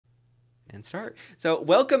And start. So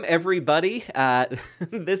welcome everybody.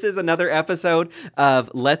 This is another episode of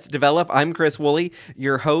Let's Develop. I'm Chris Woolley,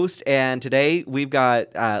 your host, and today we've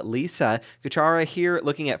got Lisa Cuchara here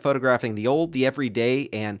looking at photographing the old, the everyday,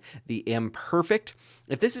 and the imperfect.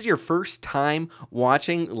 If this is your first time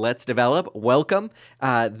watching Let's Develop, welcome.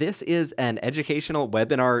 This is an educational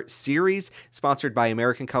webinar series sponsored by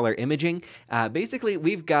American Color Imaging. Basically,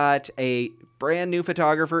 we've got a brand new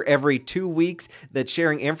photographer every 2 weeks that's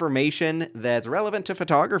sharing information that's relevant to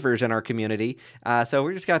photographers in our community. So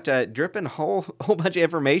we just got dripping whole bunch of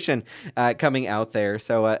information coming out there.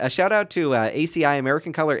 So a shout out to ACI,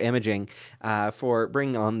 American Color Imaging, for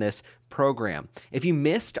bringing on this program. If you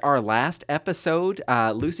missed our last episode,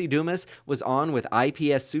 Lucy Dumas was on with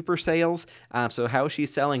IPS Super Sales, so how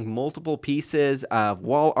she's selling multiple pieces of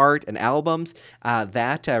wall art and albums.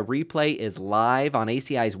 That replay is live on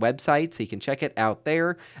ACI's website, so you can check it out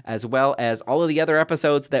there, as well as all of the other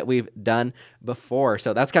episodes that we've done before.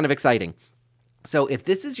 So that's kind of exciting. So if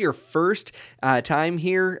this is your first time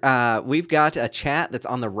here, we've got a chat that's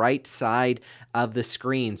on the right side of the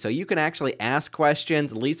screen. So you can actually ask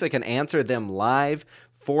questions. Lisa can answer them live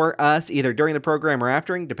for us, either during the program or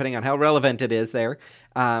after, depending on how relevant it is there.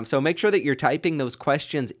 So make sure that you're typing those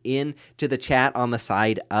questions into the chat on the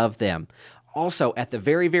side of them. Also, at the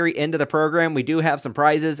very, very end of the program, we do have some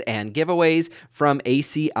prizes and giveaways from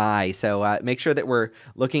ACI. So make sure that we're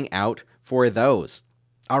looking out for those.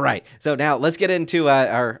 All right, so now let's get into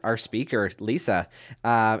our speaker, Lisa,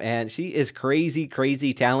 and she is crazy,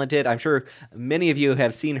 crazy talented. I'm sure many of you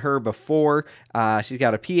have seen her before. She's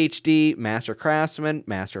got a PhD, Master Craftsman,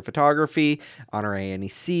 Master of Photography, Honor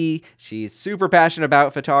ANEC. She's super passionate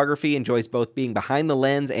about photography, enjoys both being behind the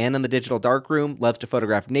lens and in the digital darkroom, loves to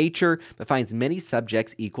photograph nature, but finds many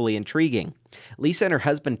subjects equally intriguing. Lisa and her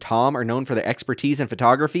husband, Tom, are known for their expertise in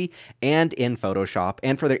photography and in Photoshop,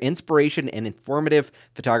 and for their inspiration and informative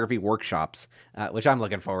photography workshops, which I'm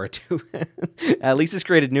looking forward to. Lisa's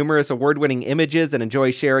created numerous award-winning images and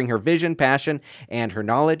enjoys sharing her vision, passion, and her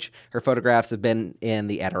knowledge. Her photographs have been in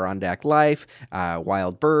the Adirondack Life,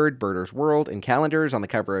 Wild Bird, Birder's World, and calendars, on the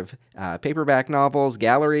cover of paperback novels,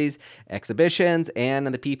 galleries, exhibitions, and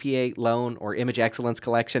in the PPA Loan or Image Excellence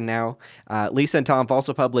collection now. Lisa and Tom have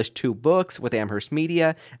also published 2 books with Amherst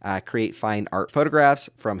Media, Create Fine Art Photographs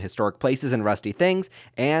from Historic Places and Rusty Things,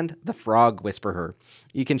 and The Frog Whisperer.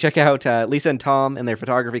 You can check out Lisa and Tom and their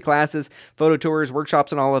photography classes, photo tours,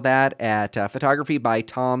 workshops, and all of that at photography by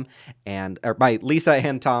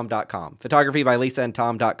lisaandtom.com. Photography by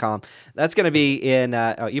lisaandtom.com. That's going to be in,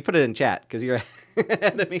 you put it in chat because you're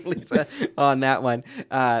ahead of me, Lisa, on that one.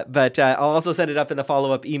 But I'll also set it up in the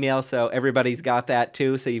follow-up email, so everybody's got that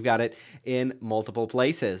too, so you've got it in multiple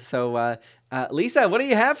places. So Lisa, what do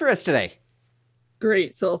you have for us today?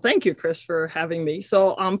 Great. So thank you, Chris, for having me.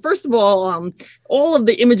 So first of all of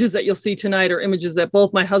the images that you'll see tonight are images that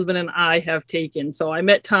both my husband and I have taken. So I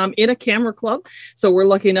met Tom in a camera club. So we're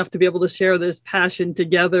lucky enough to be able to share this passion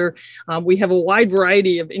together. We have a wide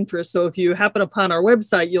variety of interests. So if you happen upon our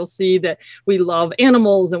website, you'll see that we love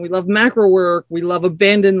animals and we love macro work. We love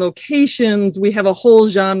abandoned locations. We have a whole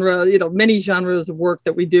genre, many genres of work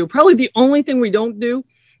that we do. Probably the only thing we don't do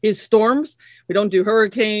is storms. We don't do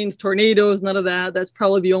hurricanes, tornadoes, none of that. That's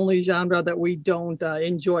probably the only genre that we don't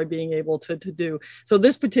enjoy being able to do. So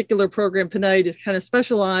this particular program tonight is kind of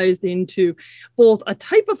specialized into both a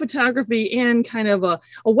type of photography and kind of a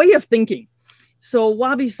way of thinking. So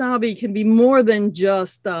wabi-sabi can be more than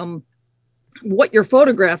just what you're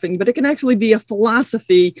photographing, but it can actually be a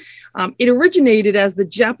philosophy. It originated as the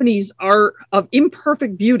Japanese art of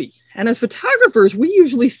imperfect beauty. And as photographers, we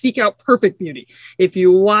usually seek out perfect beauty. If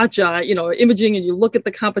you watch, imaging and you look at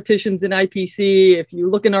the competitions in IPC, if you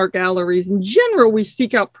look in art galleries, in general, we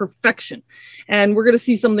seek out perfection. And we're going to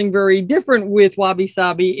see something very different with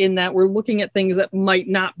wabi-sabi in that we're looking at things that might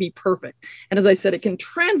not be perfect. And as I said, it can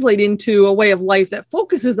translate into a way of life that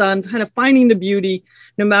focuses on kind of finding the beauty,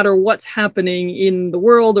 no matter what's happening in the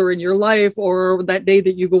world or in your life or that day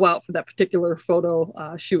that you go out for that particular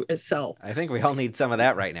photo shoot itself. I think we all need some of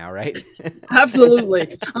that right now, right?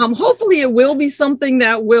 Absolutely. Hopefully it will be something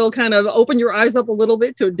that will kind of open your eyes up a little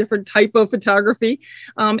bit to a different type of photography.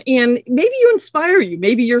 And maybe you inspire you.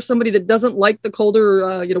 Maybe you're somebody that doesn't like the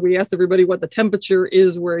colder, we asked everybody what the temperature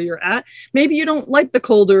is where you're at. Maybe you don't like the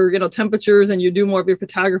colder, temperatures and you do more of your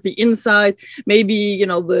photography inside. Maybe,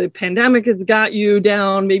 the pandemic has got you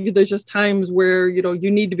down. Maybe there's just times where,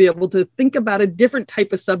 you need to be able to think about a different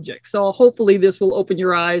type of subject. So hopefully this will open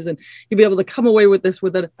your eyes and you'll be able to come away with this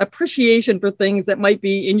with an appreciation for things that might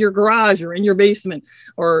be in your garage or in your basement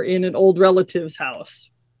or in an old relative's house.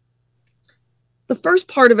 The first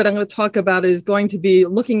part of it I'm going to talk about is going to be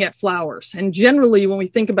looking at flowers. And generally, when we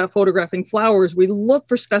think about photographing flowers, we look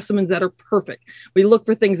for specimens that are perfect. We look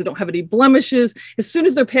for things that don't have any blemishes. As soon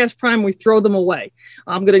as they're past prime, we throw them away.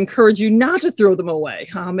 I'm going to encourage you not to throw them away.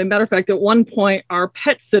 As a matter of fact, at one point, our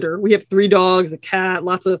pet sitter, we have 3 dogs, a cat,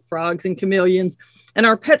 lots of frogs and chameleons. And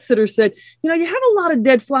our pet sitter said, you have a lot of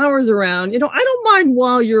dead flowers around. I don't mind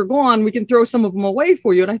while you're gone, we can throw some of them away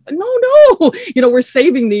for you. And I thought, no, we're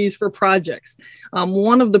saving these for projects.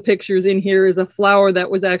 One of the pictures in here is a flower that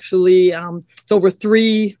was actually, it's over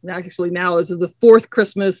 3, actually now this is the 4th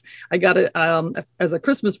Christmas. I got it as a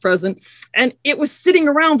Christmas present, and it was sitting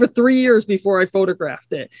around for 3 years before I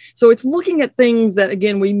photographed it. So it's looking at things that,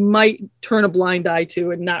 again, we might turn a blind eye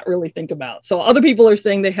to and not really think about. So other people are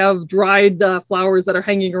saying they have dried flowers that are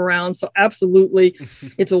hanging around. So absolutely,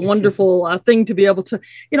 it's a wonderful thing to be able to,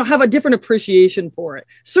 have a different appreciation for it.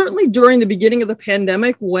 Certainly during the beginning of the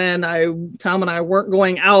pandemic, when Tom and I weren't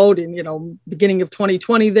going out and, beginning of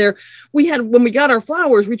 2020 there, when we got our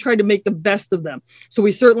flowers, we tried to make the best of them. So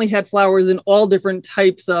we certainly had flowers in all different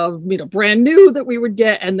types of, brand new that we would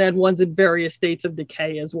get, and then ones in various states of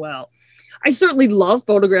decay as well. I certainly love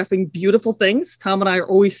photographing beautiful things. Tom and I are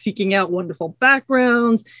always seeking out wonderful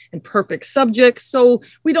backgrounds and perfect subjects. So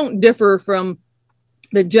we don't differ from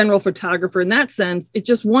the general photographer in that sense. It's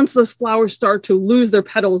just once those flowers start to lose their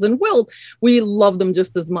petals and wilt, we love them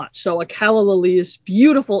just as much. So a calla lily is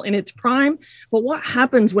beautiful in its prime, but what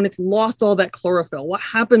happens when it's lost all that chlorophyll? What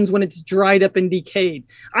happens when it's dried up and decayed?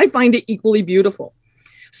 I find it equally beautiful.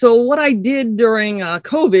 So what I did during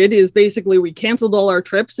COVID is basically we canceled all our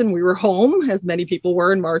trips and we were home, as many people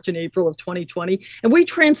were in March and April of 2020. And we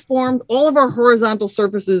transformed all of our horizontal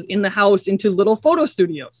surfaces in the house into little photo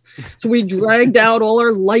studios. So we dragged out all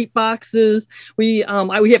our light boxes. We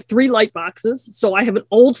have 3 light boxes. So I have an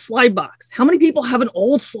old slide box. How many people have an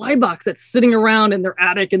old slide box that's sitting around in their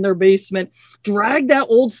attic, in their basement? Drag that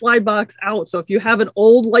old slide box out. So if you have an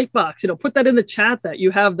old light box, put that in the chat that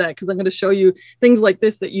you have that, because I'm going to show you things like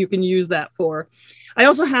this that you can use that for. I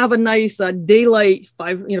also have a nice daylight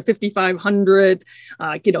 5500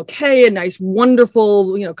 K, a nice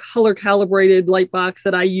wonderful color calibrated light box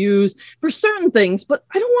that I use for certain things, but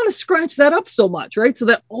I don't want to scratch that up so much, right? So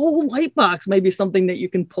that old light box may be something that you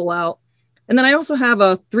can pull out. And then I also have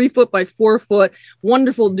a 3 foot by 4 foot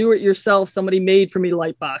wonderful do-it-yourself, somebody made for me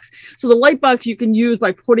light box. So the light box you can use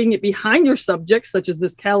by putting it behind your subject, such as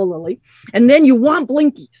this calla lily. And then you want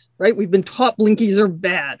blinkies, right? We've been taught blinkies are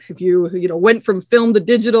bad. If you went from film to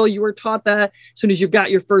digital, you were taught that. As soon as you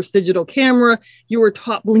got your first digital camera, you were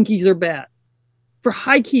taught blinkies are bad. For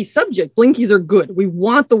high key subject, blinkies are good. We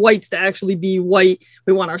want the whites to actually be white.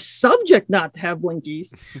 We want our subject not to have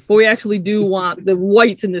blinkies, but we actually do want the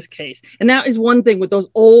whites in this case. And that is one thing with those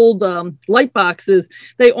old light boxes.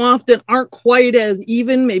 They often aren't quite as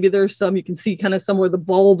even. Maybe there's some, you can see kind of somewhere the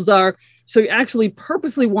bulbs are. So you actually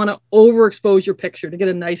purposely want to overexpose your picture to get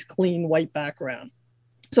a nice clean white background.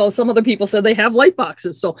 So some other people said they have light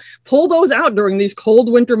boxes. So pull those out during these cold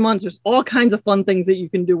winter months. There's all kinds of fun things that you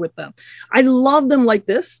can do with them. I love them like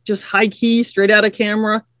this, just high key, straight out of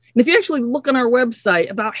camera. And if you actually look on our website,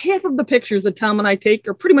 about half of the pictures that Tom and I take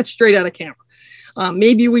are pretty much straight out of camera.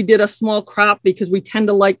 Maybe we did a small crop because we tend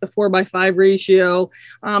to like the 4:5 ratio.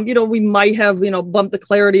 We might have, bumped the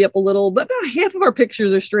clarity up a little, but about half of our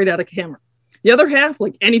pictures are straight out of camera. The other half,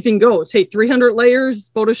 like anything goes. Hey, 300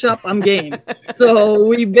 layers, Photoshop, I'm game. So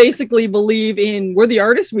we basically believe we're the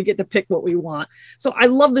artists, we get to pick what we want. So I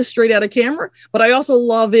love this straight out of camera, but I also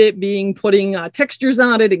love it putting textures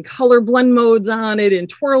on it and color blend modes on it and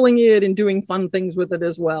twirling it and doing fun things with it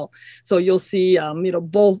as well. So you'll see,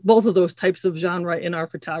 both of those types of genre in our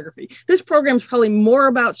photography. This program is probably more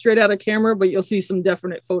about straight out of camera, but you'll see some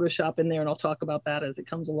definite Photoshop in there, and I'll talk about that as it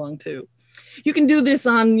comes along too. You can do this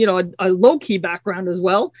on, a low-key background as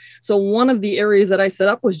well. So one of the areas that I set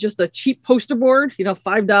up was just a cheap poster board,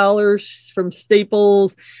 $5 from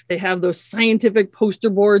Staples. They have those scientific poster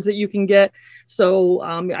boards that you can get. So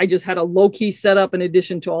I just had a low-key setup in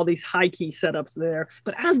addition to all these high-key setups there.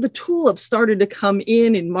 But as the tulips started to come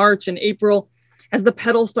in March and April, as the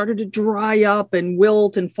petals started to dry up and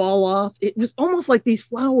wilt and fall off, it was almost like these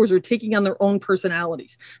flowers are taking on their own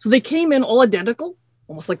personalities. So they came in all identical,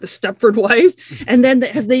 almost like the Stepford Wives. And then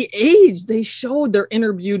as they aged, they showed their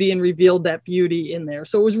inner beauty and revealed that beauty in there.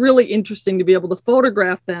 So it was really interesting to be able to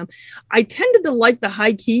photograph them. I tended to like the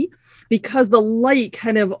high key because the light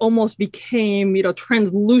kind of almost became,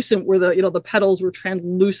 translucent, where the petals were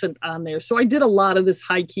translucent on there. So I did a lot of this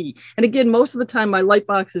high key. And again, most of the time my light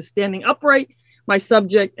box is standing upright, my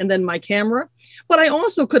subject, and then my camera. But I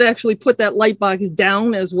also could actually put that light box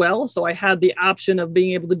down as well. So I had the option of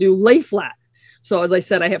being able to do lay flat. So as I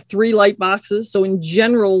said, I have 3 light boxes. So in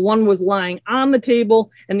general, one was lying on the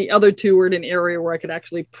table and the other 2 were in an area where I could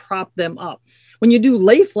actually prop them up. When you do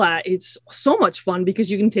lay flat, it's so much fun because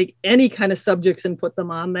you can take any kind of subjects and put them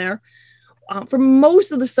on there. For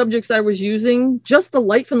most of the subjects I was using, just the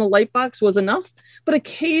light from the light box was enough. But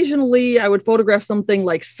occasionally I would photograph something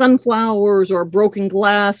like sunflowers or broken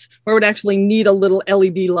glass where I would actually need a little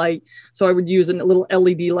LED light. So I would use a little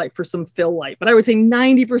LED light for some fill light. But I would say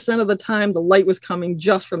 90% of the time, the light was coming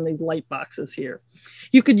just from these light boxes here.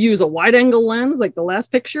 You could use a wide angle lens like the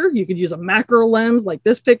last picture. You could use a macro lens like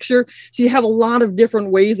this picture. So you have a lot of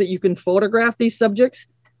different ways that you can photograph these subjects.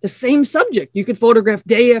 The same subject you could photograph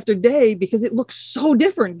day after day because it looks so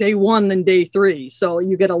different day 1 than day 3. So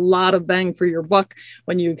you get a lot of bang for your buck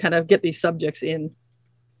when you kind of get these subjects in.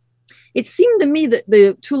 It seemed to me that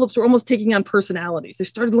the tulips were almost taking on personalities. They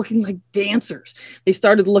started looking like dancers. They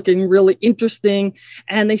started looking really interesting.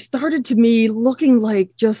 And they started to me looking like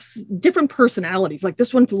just different personalities. Like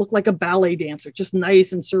this one to look like a ballet dancer, just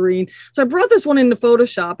nice and serene. So I brought this one into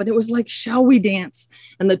Photoshop and it was like, shall we dance?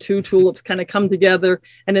 And the 2 tulips kind of come together.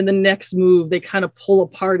 And in the next move, they kind of pull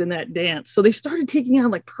apart in that dance. So they started taking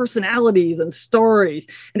on like personalities and stories.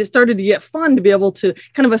 And it started to get fun to be able to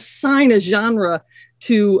kind of assign a genre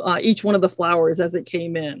to each one of the flowers as it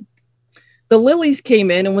came in. The lilies came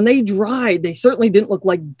in, and when they dried, they certainly didn't look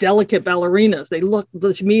like delicate ballerinas. They looked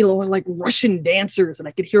to me more like Russian dancers, and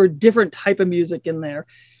I could hear a different type of music in there.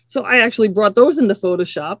 So I actually brought those into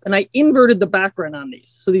Photoshop and I inverted the background on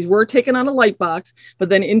these. So these were taken on a light box, but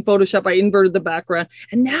then in Photoshop, I inverted the background.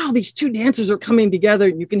 And now these 2 dancers are coming together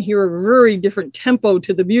and you can hear a very different tempo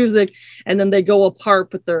to the music. And then they go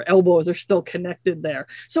apart, but their elbows are still connected there.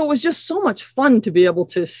 So it was just so much fun to be able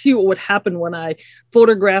to see what would happen when I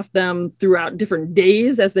photographed them throughout different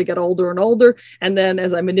days as they got older and older. And then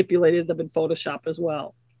as I manipulated them in Photoshop as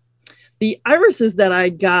well. The irises that I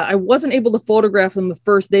got, I wasn't able to photograph them the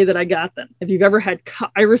first day that I got them. If you've ever had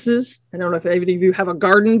irises, I don't know if any of you have a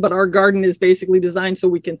garden, but our garden is basically designed so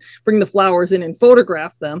we can bring the flowers in and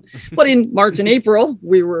photograph them. But in March and April,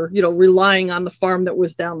 we were, relying on the farm that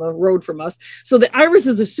was down the road from us. So the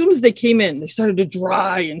irises, as soon as they came in, they started to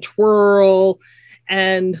dry and twirl,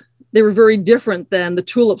 and they were very different than the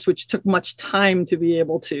tulips, which took much time to be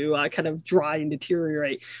able to kind of dry and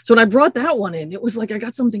deteriorate. So when I brought that one in, it was like I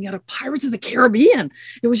got something out of Pirates of the Caribbean.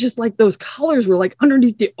 It was just like those colors were like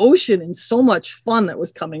underneath the ocean and so much fun that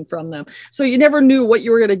was coming from them. So you never knew what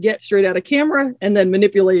you were going to get straight out of camera, and then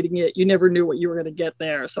manipulating it, you never knew what you were going to get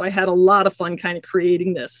there. So I had a lot of fun kind of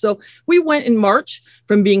creating this. So we went in March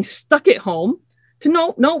from being stuck at home to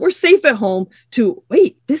no, we're safe at home, to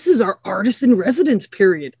wait, this is our artist in residence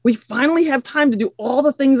period. We finally have time to do all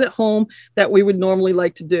the things at home that we would normally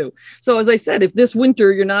like to do. So as I said, if this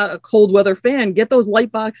winter you're not a cold weather fan, get those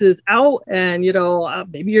light boxes out, and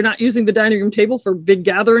maybe you're not using the dining room table for big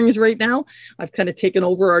gatherings right now. I've kind of taken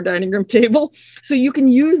over our dining room table. So you can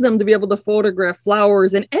use them to be able to photograph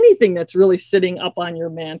flowers and anything that's really sitting up on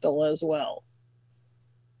your mantle as well.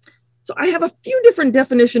 So I have a few different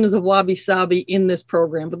definitions of wabi-sabi in this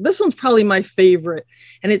program, but this one's probably my favorite.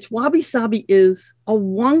 And it's wabi-sabi is a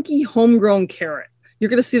wonky homegrown carrot. You're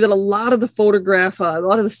going to see that a lot of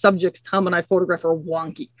the subjects Tom and I photograph are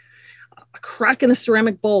wonky. A crack in a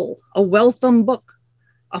ceramic bowl, a well-thumbed book,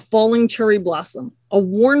 a falling cherry blossom, a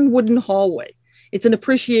worn wooden hallway. It's an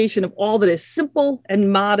appreciation of all that is simple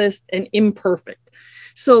and modest and imperfect.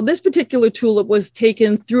 So this particular tulip was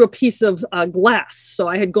taken through a piece of glass. So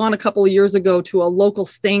I had gone a couple of years ago to a local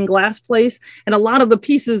stained glass place, and a lot of the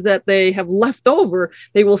pieces that they have left over,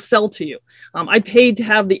 they will sell to you. I paid to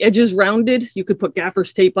have the edges rounded. You could put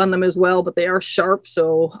gaffer's tape on them as well, but they are sharp.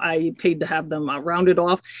 So I paid to have them rounded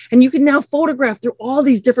off. And you can now photograph through all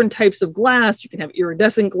these different types of glass. You can have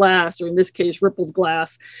iridescent glass, or in this case, rippled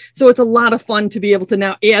glass. So it's a lot of fun to be able to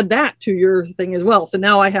now add that to your thing as well. So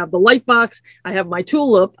now I have the light box, I have my tulip,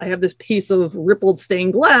 I have this piece of rippled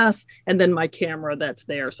stained glass, and then my camera that's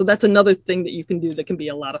there. So that's another thing that you can do that can be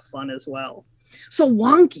a lot of fun as well. So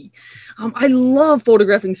wonky. I love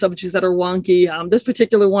photographing subjects that are wonky. This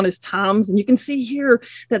particular one is Tom's, and you can see here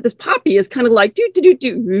that this poppy is kind of like do do do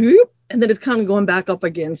do, and then it's kind of going back up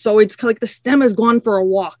again. So it's kind of like the stem has gone for a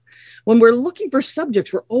walk. When we're looking for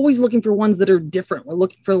subjects, we're always looking for ones that are different. We're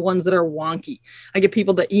looking for the ones that are wonky. I get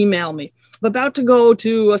people that email me, I'm about to go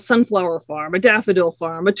to a sunflower farm, a daffodil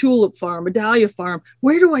farm, a tulip farm, a dahlia farm.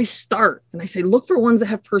 Where do I start? And I say, look for ones that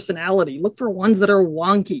have personality. Look for ones that are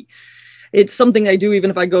wonky. It's something I do even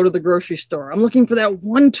if I go to the grocery store. I'm looking for that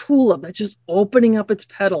one tulip that's just opening up its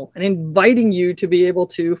petal and inviting you to be able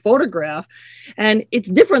to photograph. And it's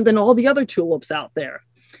different than all the other tulips out there.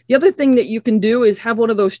 The other thing that you can do is have one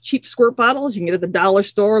of those cheap squirt bottles. You can get at the dollar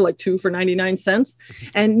store, like 2 for 99 cents.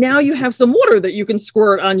 And now you have some water that you can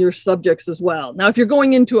squirt on your subjects as well. Now, if you're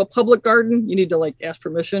going into a public garden, you need to like ask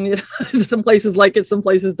permission. You know? Some places like it, some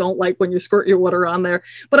places don't like when you squirt your water on there.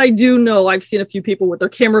 But I do know I've seen a few people with their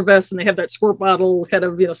camera vests and they have that squirt bottle kind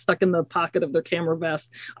of, stuck in the pocket of their camera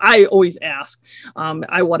vest. I always ask.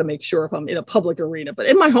 I want to make sure if I'm in a public arena, but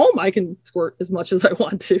in my home, I can squirt as much as I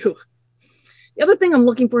want to. The other thing I'm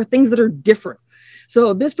looking for are things that are different.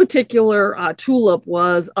 So this particular tulip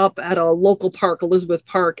was up at a local park, Elizabeth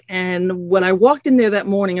Park. And when I walked in there that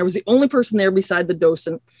morning, I was the only person there beside the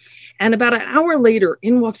docent. And about an hour later,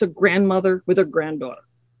 in walks a grandmother with her granddaughter.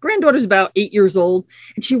 Granddaughter's about 8 years old.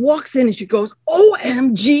 And she walks in and she goes,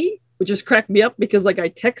 OMG, which just cracked me up because like I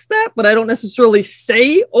text that, but I don't necessarily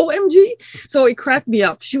say OMG. So it cracked me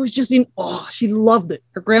up. She was just in awe. She loved it.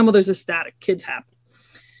 Her grandmother's ecstatic. Kid's happy.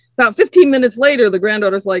 About 15 minutes later, the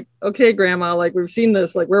granddaughter's like, okay, grandma, like we've seen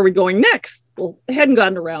this, like, where are we going next? Well, they hadn't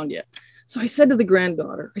gotten around yet. So I said to the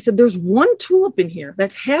granddaughter, I said, there's one tulip in here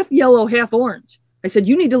that's half yellow, half orange. I said,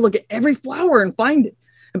 you need to look at every flower and find it.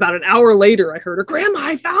 About an hour later, I heard her, Grandma,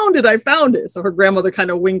 I found it. So her grandmother kind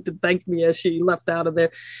of winked and thanked me as she left out of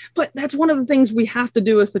there. But that's one of the things we have to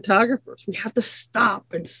do as photographers. We have to stop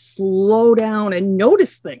and slow down and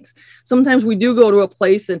notice things. Sometimes we do go to a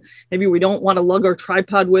place and maybe we don't want to lug our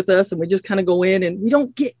tripod with us and we just kind of go in and we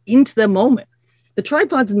don't get into the moment. The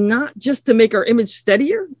tripod's not just to make our image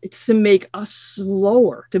steadier, it's to make us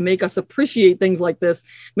slower, to make us appreciate things like this.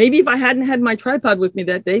 Maybe if I hadn't had my tripod with me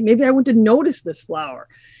that day, maybe I wouldn't have noticed this flower.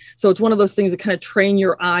 So it's one of those things that kind of train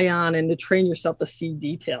your eye on and to train yourself to see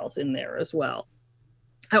details in there as well.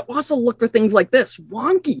 I also look for things like this,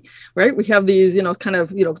 wonky, right? We have these,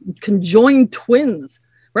 conjoined twins.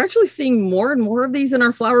 We're actually seeing more and more of these in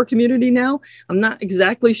our flower community now. I'm not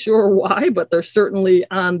exactly sure why, but they're certainly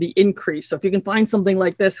on the increase. So if you can find something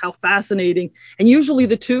like this, how fascinating. And usually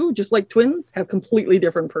the two, just like twins, have completely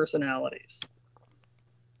different personalities.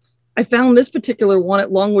 I found this particular one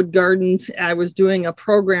at Longwood Gardens. I was doing a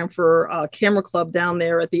program for a camera club down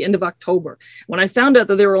there at the end of October. When I found out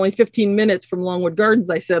that there were only 15 minutes from Longwood Gardens,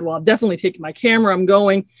 I said, well, I'll definitely take my camera, I'm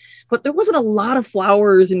going. But there wasn't a lot of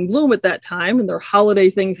flowers in bloom at that time, and their holiday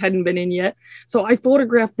things hadn't been in yet. So I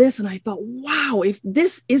photographed this and I thought, wow, if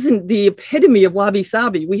this isn't the epitome of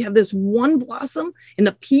wabi-sabi, we have this one blossom in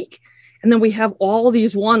the peak, and then we have all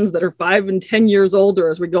these ones that are 5 and 10 years older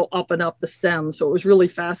as we go up and up the stem. So it was really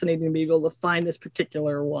fascinating to be able to find this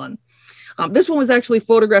particular one. This one was actually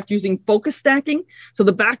photographed using focus stacking. So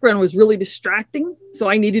the background was really distracting.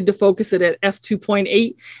 So I needed to focus it at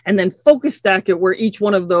f2.8 and then focus stack it where each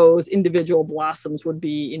one of those individual blossoms would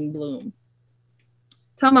be in bloom.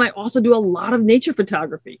 Tom and I also do a lot of nature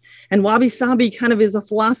photography, and wabi-sabi kind of is a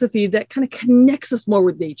philosophy that kind of connects us more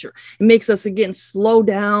with nature. It makes us, again, slow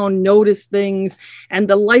down, notice things, and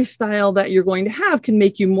the lifestyle that you're going to have can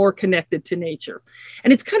make you more connected to nature.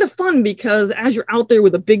 And it's kind of fun because as you're out there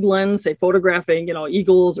with a big lens, say photographing,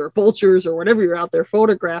 eagles or vultures or whatever you're out there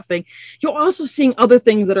photographing, you're also seeing other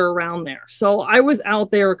things that are around there. So I was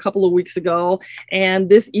out there a couple of weeks ago,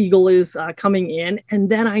 and this eagle is coming in, and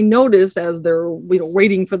then I noticed as they're,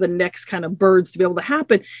 waiting for the next kind of birds to be able to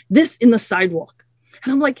happen, this in the sidewalk.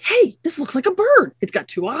 And I'm like, hey, this looks like a bird. It's got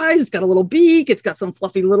 2 eyes, it's got a little beak, it's got some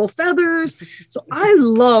fluffy little feathers. So I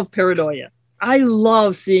love pareidoia. I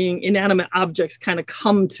love seeing inanimate objects kind of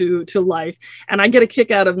come to life. And I get a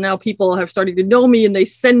kick out of now people have started to know me and they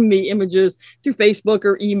send me images through Facebook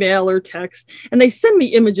or email or text. And they send me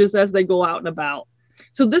images as they go out and about.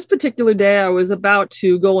 So this particular day, I was about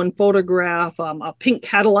to go and photograph a pink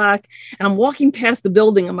Cadillac, and I'm walking past the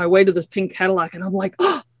building on my way to this pink Cadillac, and I'm like,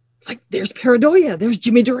 oh, there's pareidoia, there's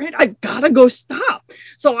Jimmy Durant. I gotta go stop.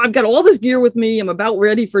 So I've got all this gear with me. I'm about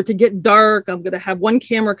ready for it to get dark. I'm gonna have one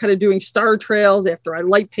camera kind of doing star trails after I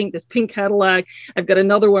light paint this pink Cadillac. I've got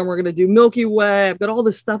another one we're gonna do Milky Way. I've got all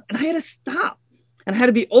this stuff, and I had to stop. And I had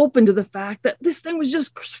to be open to the fact that this thing was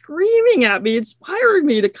just screaming at me, inspiring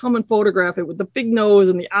me to come and photograph it with the big nose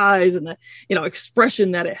and the eyes and the,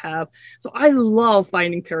 expression that it have. So I love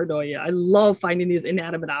finding pareidoia. I love finding these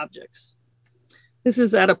inanimate objects. This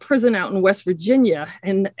is at a prison out in West Virginia,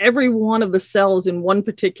 and every one of the cells in one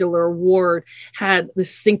particular ward had the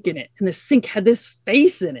sink in it, and the sink had this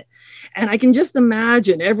face in it. And I can just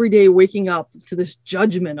imagine every day waking up to this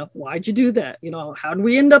judgment of, why'd you do that? How did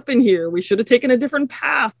we end up in here? We should have taken a different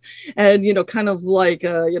path. And, kind of like,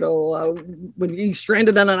 when you're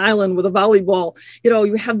stranded on an island with a volleyball,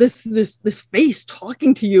 you have this face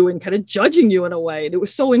talking to you and kind of judging you in a way. And it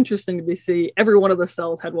was so interesting to see every one of the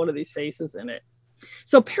cells had one of these faces in it.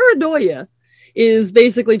 So pareidoia is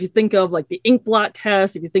basically, if you think of like the ink blot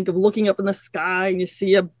test, if you think of looking up in the sky and you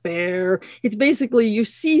see a bear, it's basically you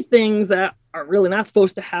see things that are really not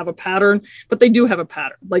supposed to have a pattern, but they do have a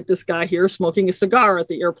pattern. Like this guy here smoking a cigar at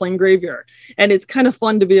the airplane graveyard. And it's kind of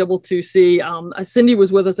fun to be able to see. Cindy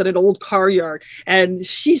was with us at an old car yard and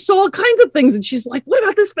she saw all kinds of things. And she's like, what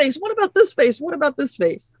about this face? What about this face? What about this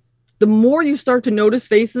face? The more you start to notice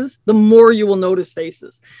faces, the more you will notice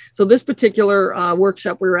faces. So this particular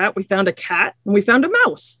workshop we were at, we found a cat and we found a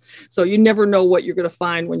mouse. So you never know what you're going to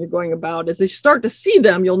find when you're going about. As you start to see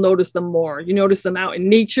them, you'll notice them more. You notice them out in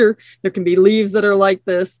nature. There can be leaves that are like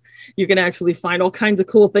this. You can actually find all kinds of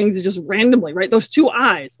cool things just randomly, right? Those two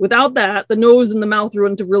eyes. Without that, the nose and the mouth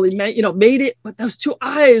wouldn't have really made it. But those two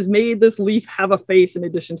eyes made this leaf have a face in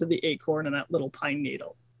addition to the acorn and that little pine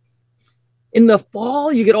needle. In the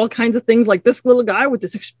fall, you get all kinds of things like this little guy with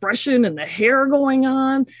this expression and the hair going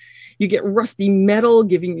on. You get rusty metal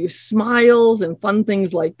giving you smiles and fun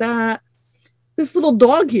things like that. This little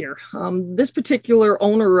dog here, this particular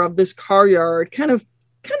owner of this car yard kind of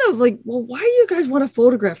like, well, why do you guys want to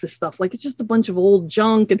photograph this stuff? Like, it's just a bunch of old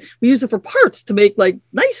junk and we use it for parts to make like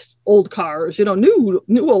nice old cars,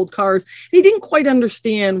 new old cars. And he didn't quite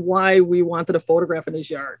understand why we wanted to photograph in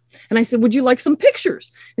his yard. And I said, would you like some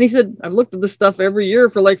pictures? And he said, I've looked at this stuff every year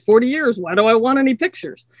for like 40 years. Why do I want any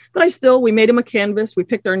pictures? But we made him a canvas. We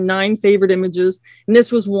picked our 9 favorite images. And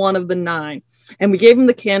this was one of the 9. And we gave him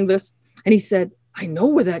the canvas and he said, I know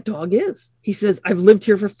where that dog is. He says, I've lived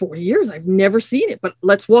here for 40 years. I've never seen it, but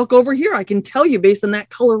let's walk over here. I can tell you based on that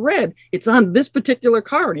color red, it's on this particular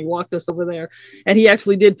car. And he walked us over there and he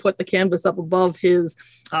actually did put the canvas up above his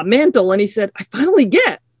mantle. And he said, I finally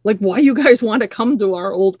get like why you guys want to come to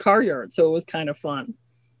our old car yard. So it was kind of fun.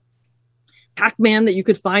 Pac-Man that you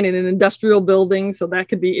could find in an industrial building. So that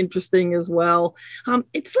could be interesting as well.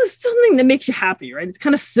 It's just something that makes you happy, right? It's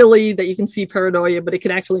kind of silly that you can see pareidolia, but it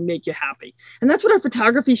can actually make you happy. And that's what our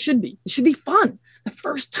photography should be. It should be fun. The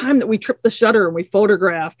first time that we tripped the shutter and we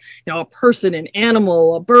photographed, a person, an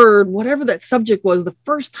animal, a bird, whatever that subject was, the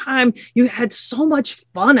first time you had so much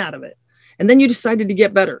fun out of it. And then you decided to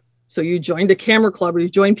get better. So you joined a camera club or you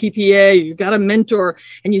joined PPA, you got a mentor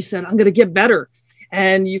and you said, I'm going to get better.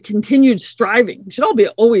 And you continued striving. We should all be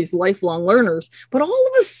always lifelong learners, but all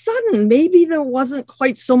of a sudden, maybe there wasn't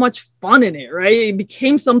quite so much fun in it, right? It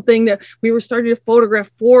became something that we were starting to photograph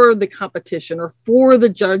for the competition or for the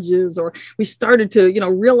judges, or we started to,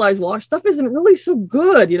 realize, well, our stuff isn't really so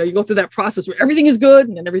good. You go through that process where everything is good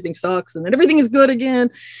and then everything sucks and then everything is good again.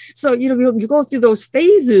 So, you go through those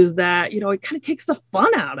phases that, it kind of takes the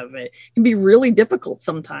fun out of it. It can be really difficult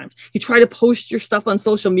sometimes. You try to post your stuff on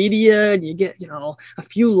social media and you get, a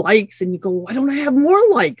few likes and you go, why don't I have more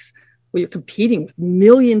likes? Well, you're competing with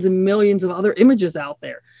millions and millions of other images out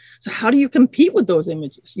there. So how do you compete with those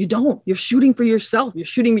images? You don't. You're shooting for yourself. You're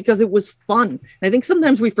shooting because it was fun. And I think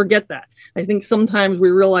sometimes we forget that. I think sometimes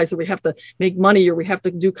we realize that we have to make money or we have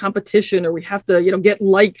to do competition or we have to, get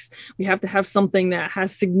likes. We have to have something that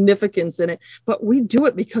has significance in it. But we do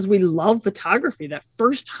it because we love photography. That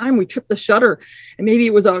first time we tripped the shutter and maybe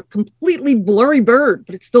it was a completely blurry bird,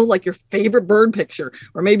 but it's still like your favorite bird picture.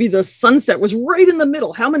 Or maybe the sunset was right in the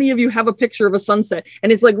middle. How many of you have a picture of a sunset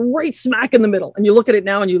and it's like right smack in the middle and you look at it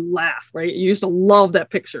now and you laugh, right? You used to love that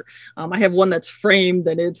picture. I have one that's framed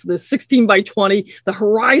and it's the 16 by 20. The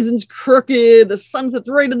horizon's crooked. The sunset's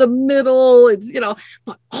right in the middle. It's,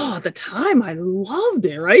 but at the time I loved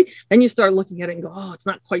it, right? Then you start looking at it and go, it's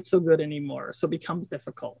not quite so good anymore. So it becomes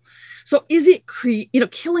difficult. So is it,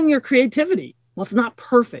 killing your creativity? Well, it's not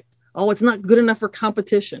perfect. Oh, it's not good enough for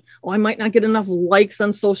competition. Oh, I might not get enough likes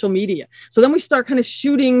on social media. So then we start kind of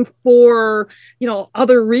shooting for,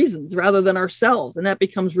 other reasons rather than ourselves. And that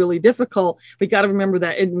becomes really difficult. We got to remember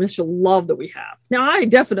that initial love that we have. Now, I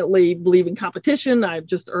definitely believe in competition. I've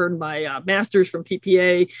just earned my master's from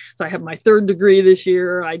PPA. So I have my 3rd degree this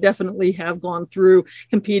year. I definitely have gone through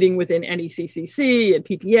competing within NECCC and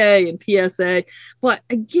PPA and PSA. But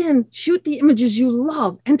again, shoot the images you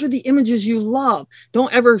love. Enter the images you love.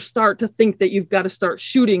 Don't ever start to think that you've got to start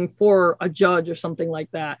shooting for a judge or something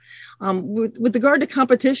like that. With regard to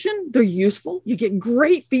competition, they're useful. You get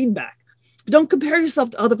great feedback. But don't compare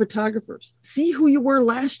yourself to other photographers. See who you were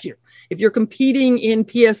last year. If you're competing in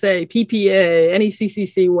PSA, PPA,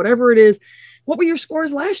 NECCC, whatever it is, what were your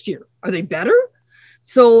scores last year? Are they better?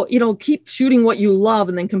 So, keep shooting what you love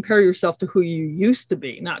and then compare yourself to who you used to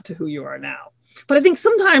be, not to who you are now. But I think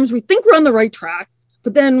sometimes we think we're on the right track,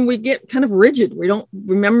 but then we get kind of rigid. We don't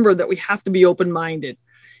remember that we have to be open-minded.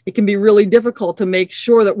 It can be really difficult to make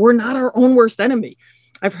sure that we're not our own worst enemy.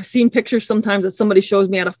 I've seen pictures sometimes that somebody shows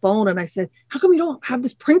me at a phone, and I said, how come you don't have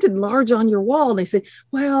this printed large on your wall? And they say,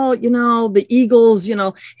 well, the eagle's,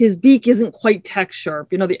 his beak isn't quite text sharp.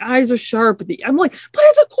 The eyes are sharp. I'm like, but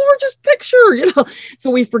it's a gorgeous picture,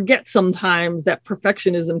 So we forget sometimes that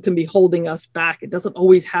perfectionism can be holding us back. It doesn't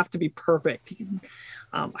always have to be perfect.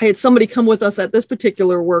 I had somebody come with us at this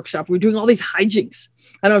particular workshop. We're doing all these hijinks.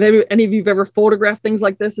 I don't know if any of you have ever photographed things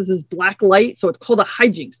like this. This is black light. So it's called a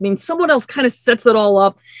hijinks. It means someone else kind of sets it all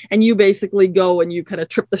up and you basically go and you kind of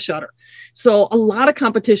trip the shutter. So a lot of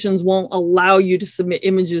competitions won't allow you to submit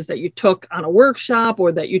images that you took on a workshop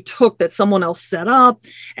or that you took that someone else set up.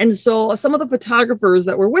 And so some of the photographers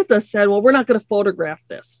that were with us said, well, we're not going to photograph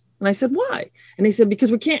this. And I said, why? And they said,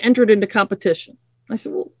 because we can't enter it into competition. I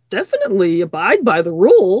said, well, definitely abide by the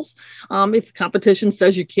rules. If competition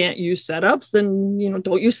says you can't use setups, then,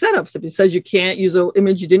 don't use setups. If it says you can't use an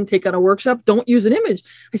image you didn't take on a workshop, don't use an image.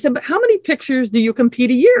 I said, but how many pictures do you compete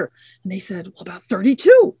a year? And they said, well, about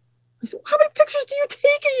 32. I said, well, how many pictures do you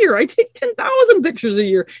take a year? I take 10,000 pictures a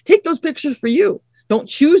year. Take those pictures for you. Don't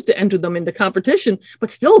choose to enter them into competition, but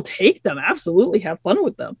still take them. Absolutely have fun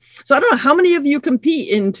with them. So I don't know, how many of you compete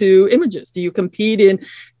into images? Do you compete in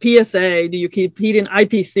PSA? Do you compete in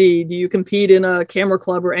IPC? Do you compete in a camera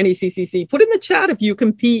club or NECCC? Put in the chat if you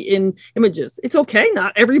compete in images. It's okay.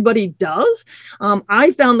 Not everybody does.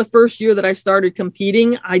 I found the first year that I started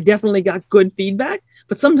competing, I definitely got good feedback,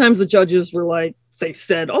 but sometimes the judges were like, they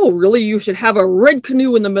said, oh, really? You should have a red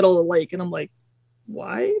canoe in the middle of the lake. And I'm like,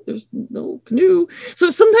 why? There's no canoe.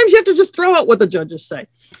 So sometimes you have to just throw out what the judges say.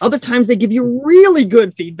 Other times they give you really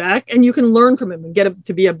good feedback and you can learn from them and get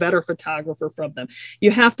to be a better photographer from them.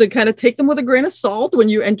 You have to kind of take them with a grain of salt when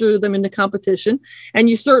you enter them into competition. And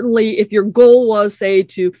you certainly, if your goal was, say,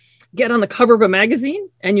 to get on the cover of a magazine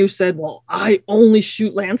and you said, well, I only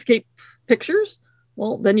shoot landscape pictures,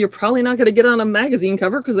 well, then you're probably not going to get on a magazine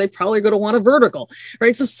cover because they probably going to want a vertical,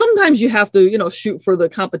 right? So sometimes you have to, shoot for the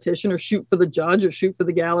competition or shoot for the judge or shoot for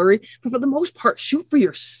the gallery. But for the most part, shoot for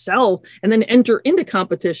yourself and then enter into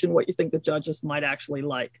competition what you think the judges might actually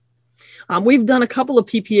like. We've done a couple of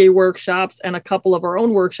PPA workshops and a couple of our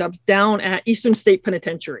own workshops down at Eastern State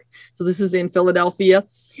Penitentiary. So this is in Philadelphia,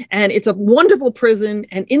 and it's a wonderful prison.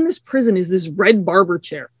 And in this prison is this red barber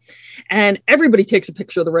chair. And everybody takes a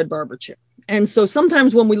picture of the red barber chair. And so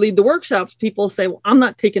sometimes when we lead the workshops, people say, well, I'm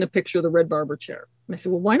not taking a picture of the red barber chair. And I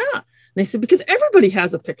said, well, why not? And they said, because everybody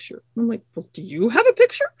has a picture. I'm like, well, do you have a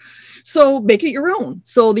picture? So make it your own.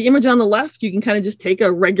 So the image on the left, you can kind of just take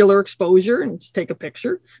a regular exposure and just take a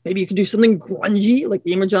picture. Maybe you could do something grungy, like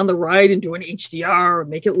the image on the right, and do an HDR, or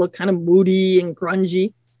make it look kind of moody and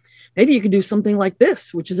grungy. Maybe you could do something like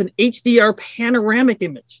this, which is an HDR panoramic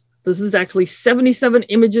image. This is actually 77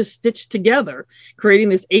 images stitched together, creating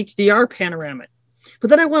this HDR panoramic.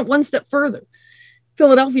 But then I went one step further.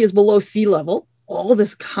 Philadelphia is below sea level. All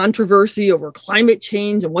this controversy over climate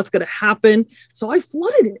change and what's going to happen. So I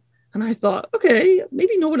flooded it. And I thought, okay,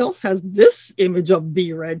 maybe no one else has this image of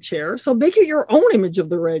the red chair. So make it your own image of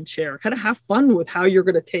the red chair. Kind of have fun with how you're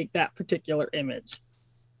going to take that particular image.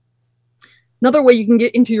 Another way you can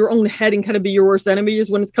get into your own head and kind of be your worst enemy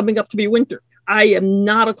is when it's coming up to be winter. I am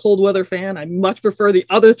not a cold weather fan. I much prefer the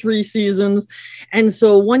other 3 seasons. And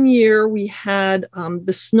so one year we had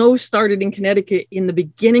the snow started in Connecticut in the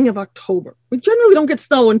beginning of October. We generally don't get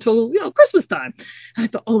snow until, Christmas time. And I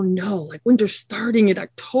thought, oh no, like winter's starting in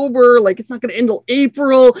October. Like it's not going to end till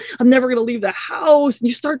April. I'm never going to leave the house. And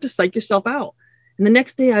you start to psych yourself out. And the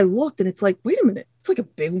next day I looked and it's like, wait a minute, it's like a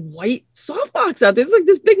big white softbox out there. It's like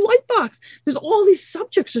this big light box. There's all these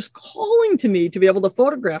subjects just calling to me to be able to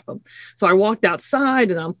photograph them. So I walked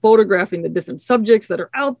outside and I'm photographing the different subjects that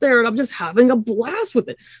are out there and I'm just having a blast with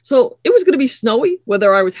it. So it was going to be snowy,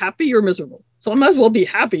 whether I was happy or miserable. So I might as well be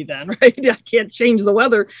happy then, right? I can't change the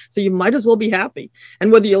weather. So you might as well be happy.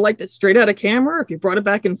 And whether you liked it straight out of camera, if you brought it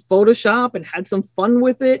back in Photoshop and had some fun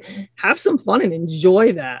with it, have some fun and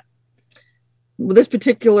enjoy that. This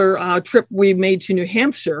particular trip we made to New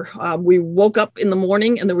Hampshire, we woke up in the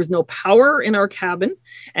morning and there was no power in our cabin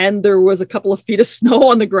and there was a couple of feet of snow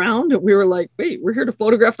on the ground. And we were like, wait, we're here to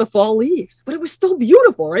photograph the fall leaves. But it was still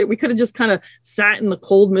beautiful, right? We could have just kind of sat in the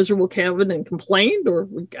cold, miserable cabin and complained, or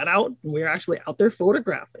we got out and we were actually out there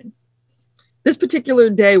photographing. This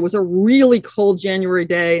particular day was a really cold January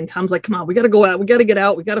day. And Tom's like, come on, we got to go out. We got to get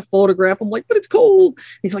out. We got to photograph. I'm like, but it's cold.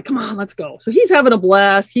 He's like, come on, let's go. So he's having a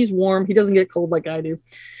blast. He's warm. He doesn't get cold like I do.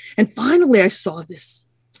 And finally I saw this.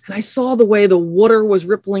 And I saw the way the water was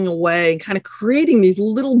rippling away and kind of creating these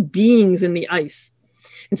little beings in the ice.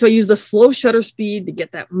 And so I used a slow shutter speed to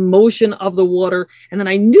get that motion of the water. And then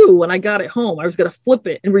I knew when I got it home, I was going to flip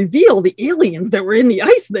it and reveal the aliens that were in the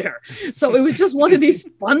ice there. So it was just one of these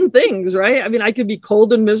fun things, right? I mean, I could be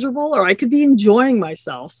cold and miserable, or I could be enjoying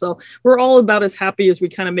myself. So we're all about as happy as we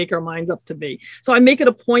kind of make our minds up to be. So I make it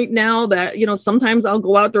a point now that, you know, sometimes I'll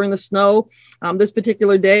go out during the snow. This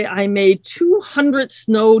particular day, I made 200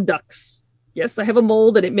 snow ducks. Yes, I have a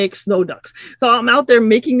mold and it makes snow ducks. So I'm out there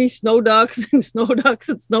making these snow ducks and snow ducks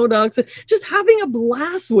and snow ducks, and just having a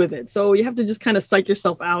blast with it. So you have to just kind of psych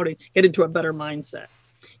yourself out and get into a better mindset.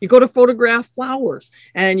 You go to photograph flowers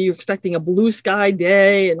and you're expecting a blue sky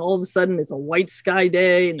day, and all of a sudden it's a white sky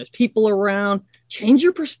day and there's people around. Change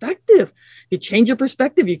your perspective. If you change your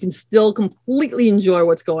perspective, you can still completely enjoy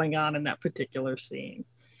what's going on in that particular scene.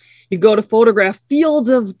 You go to photograph fields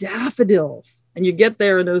of daffodils, and you get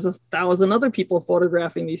there and there's 1,000 other people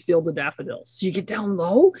photographing these fields of daffodils. So you get down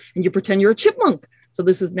low and you pretend you're a chipmunk. So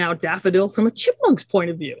this is now daffodil from a chipmunk's point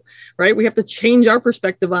of view, right? We have to change our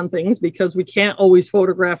perspective on things because we can't always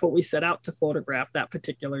photograph what we set out to photograph that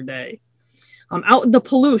particular day. Out in the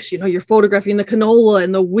Palouse, you know, you're photographing the canola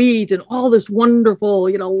and the wheat and all this wonderful,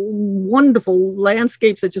 you know, wonderful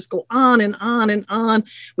landscapes that just go on and on and on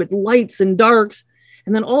with lights and darks.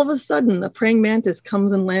 And then all of a sudden, the praying mantis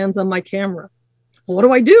comes and lands on my camera.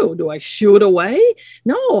 What do? Do I shoo it away?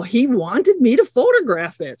 No, he wanted me to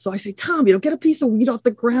photograph it. So I say, Tom, you know, get a piece of wheat off the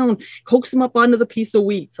ground, coax him up onto the piece of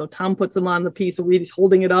wheat. So Tom puts him on the piece of wheat. He's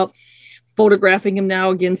holding it up, photographing him now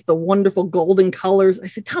against the wonderful golden colors. I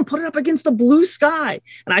said, Tom, put it up against the blue sky.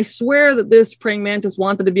 And I swear that this praying mantis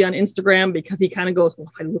wanted to be on Instagram, because he kind of goes, well,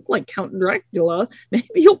 if I look like Count Dracula, maybe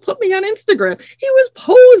he'll put me on Instagram. He was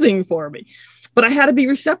posing for me. But I had to be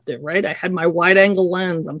receptive, right? I had my wide angle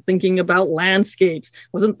lens. I'm thinking about landscapes.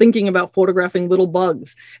 Wasn't thinking about photographing little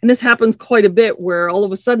bugs. And this happens quite a bit, where all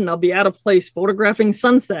of a sudden I'll be at a place photographing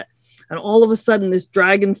sunset, and all of a sudden this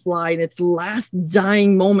dragonfly in its last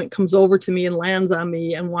dying moment comes over to me and lands on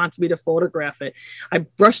me and wants me to photograph it. I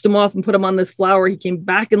brushed him off and put him on this flower. He came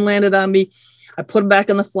back and landed on me. I put him back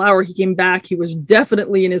on the flower. He came back. He was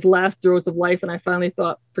definitely in his last throes of life. And I finally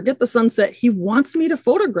thought, forget the sunset. He wants me to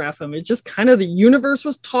photograph him. It's just kind of the universe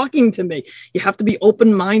was talking to me. You have to be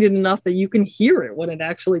open-minded enough that you can hear it when it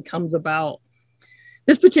actually comes about.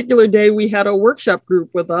 This particular day, we had a workshop group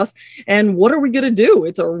with us. And what are we going to do?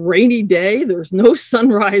 It's a rainy day. There's no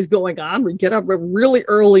sunrise going on. We get up really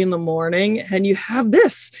early in the morning, and you have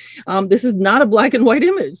this. This is not a black and white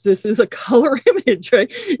image. This is a color image,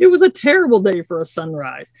 right? It was a terrible day for a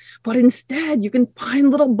sunrise. But instead, you can find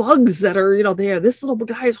little bugs that are, you know, there. This little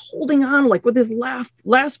guy is holding on like with his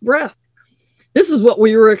last breath. This is what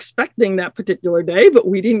we were expecting that particular day, but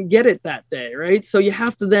we didn't get it that day, right? So you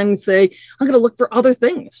have to then say, I'm going to look for other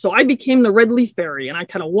things. So I became the red leaf fairy, and I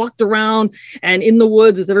kind of walked around and in the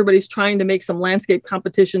woods as everybody's trying to make some landscape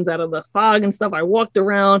competitions out of the fog and stuff. I walked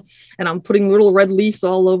around and I'm putting little red leaves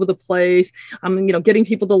all over the place. I'm, you know, getting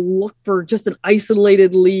people to look for just an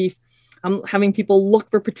isolated leaf. I'm having people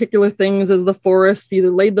look for particular things as the forest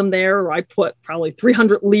either laid them there, or I put probably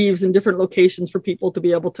 300 leaves in different locations for people to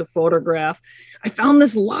be able to photograph. I found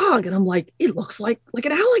this log and I'm like, it looks like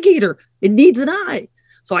an alligator. It needs an eye.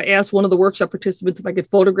 So I asked one of the workshop participants if I could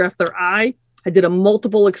photograph their eye. I did a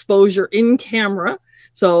multiple exposure in camera.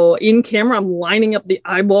 So in camera, I'm lining up the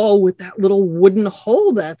eyeball with that little wooden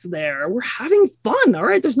hole that's there. We're having fun. All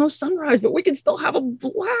right. There's no sunrise, but we can still have a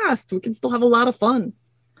blast. We can still have a lot of fun.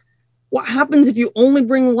 What happens if you only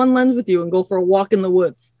bring one lens with you and go for a walk in the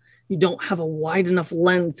woods? You don't have a wide enough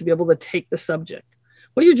lens to be able to take the subject.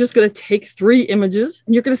 Well, you're just going to take 3 images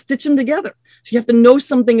and you're going to stitch them together. So you have to know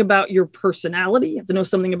something about your personality. You have to know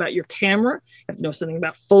something about your camera. You have to know something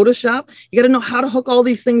about Photoshop. You got to know how to hook all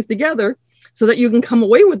these things together so that you can come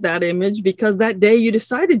away with that image, because that day you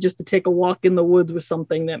decided just to take a walk in the woods with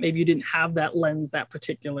something that maybe you didn't have that lens that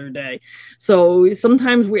particular day. So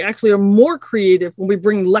sometimes we actually are more creative when we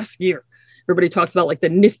bring less gear. Everybody talks about like the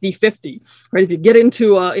nifty 50, right? If you get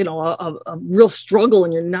into a real struggle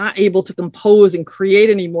and you're not able to compose and create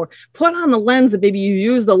anymore, put on the lens that maybe you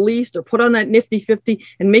use the least, or put on that nifty 50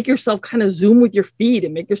 and make yourself kind of zoom with your feet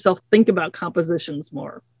and make yourself think about compositions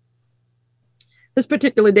more. This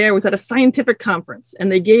particular day, I was at a scientific conference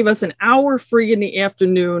and they gave us an hour free in the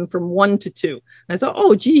afternoon from 1 to 2. And I thought,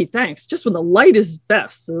 oh, gee, thanks. Just when the light is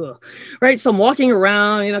best. Ugh. Right. So I'm walking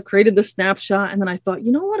around, created the snapshot. And then I thought,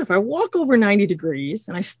 you know what, if I walk over 90 degrees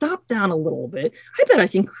and I stop down a little bit, I bet I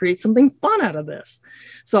can create something fun out of this.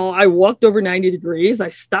 So I walked over 90 degrees. I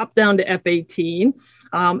stopped down to F18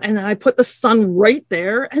 and then I put the sun right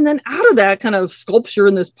there. And then out of that kind of sculpture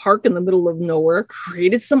in this park in the middle of nowhere,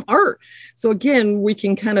 created some art. So again, then we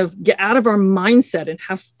can kind of get out of our mindset and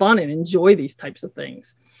have fun and enjoy these types of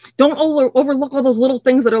things. Don't overlook all those little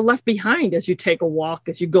things that are left behind as you take a walk,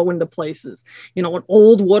 as you go into places. You know, an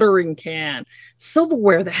old watering can,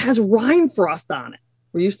 silverware that has rind frost on it.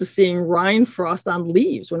 We're used to seeing rind frost on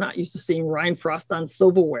leaves. We're not used to seeing rind frost on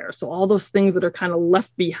silverware. So all those things that are kind of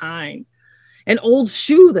left behind. An old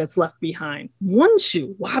shoe that's left behind. One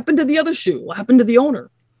shoe. What happened to the other shoe? What happened to the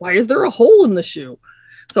owner? Why is there a hole in the shoe?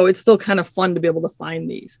 So it's still kind of fun to be able to find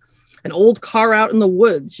these. An old car out in the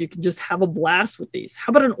woods. You can just have a blast with these.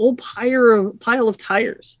 How about an old pile of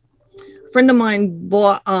tires? A friend of mine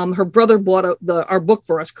bought, her brother bought our book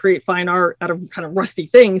for us, Create Fine Art Out of Kind of Rusty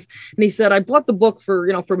Things. And he said, I bought the book for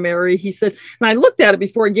Mary. He said, and I looked at it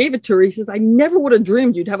before I gave it to her. He says, I never would have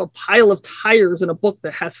dreamed you'd have a pile of tires in a book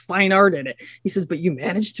that has fine art in it. He says, but you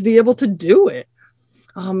managed to be able to do it.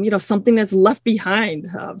 Something that's left behind.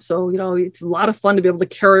 So it's a lot of fun to be able to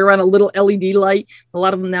carry around a little LED light. A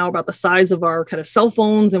lot of them now are about the size of our kind of cell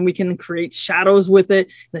phones, and we can create shadows with it.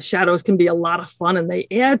 And the shadows can be a lot of fun, and they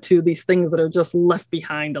add to these things that are just left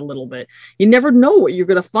behind a little bit. You never know what you're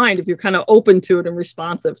going to find if you're kind of open to it and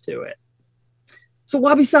responsive to it. So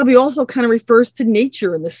wabi-sabi also kind of refers to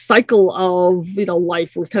nature and the cycle of,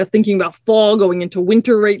 life. We're kind of thinking about fall going into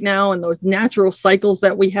winter right now, and those natural cycles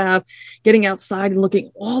that we have, getting outside and looking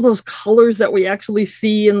at all those colors that we actually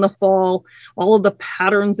see in the fall, all of the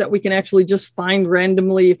patterns that we can actually just find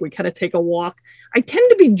randomly if we kind of take a walk. I tend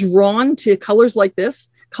to be drawn to colors like this,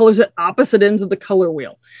 colors at opposite ends of the color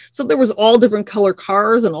wheel. So there was all different color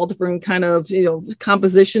cars and all different kind of,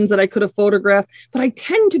 compositions that I could have photographed, but I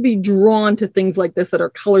tend to be drawn to things like this that are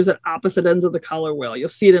colors at opposite ends of the color wheel. You'll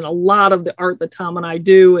see it in a lot of the art that Tom and I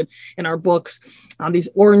do and in our books, these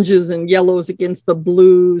oranges and yellows against the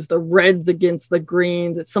blues, the reds against the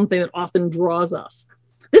greens. It's something that often draws us.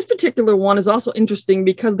 This particular one is also interesting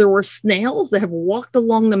because there were snails that have walked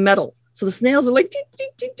along the metal. So the snails are like,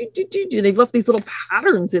 they've left these little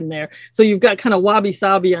patterns in there. So you've got kind of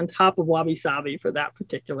wabi-sabi on top of wabi-sabi for that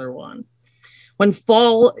particular one. When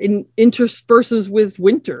fall intersperses with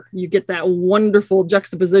winter, you get that wonderful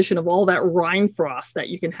juxtaposition of all that rind frost that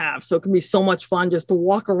you can have. So it can be so much fun just to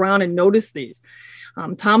walk around and notice these.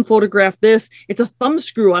 Tom photographed this. It's a thumb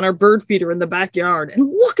screw on our bird feeder in the backyard. And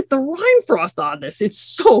look at the rind frost on this. It's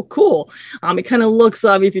so cool. It kind of looks,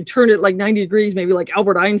 if you turn it like 90 degrees, maybe like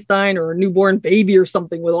Albert Einstein or a newborn baby or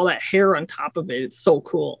something with all that hair on top of it. It's so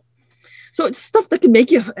cool. So it's stuff that can make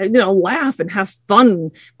you, laugh and have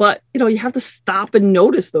fun. But, you have to stop and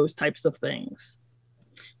notice those types of things.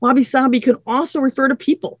 Wabi-sabi can also refer to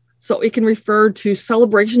people. So it can refer to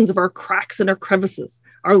celebrations of our cracks and our crevices,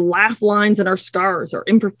 our laugh lines and our scars, our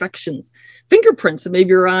imperfections, fingerprints that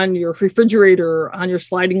maybe are on your refrigerator or on your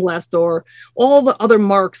sliding glass door, all the other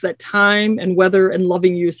marks that time and weather and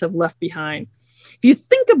loving use have left behind. If you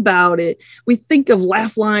think about it, we think of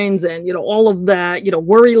laugh lines and, all of that,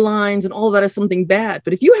 worry lines and all of that as something bad.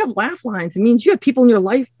 But if you have laugh lines, it means you had people in your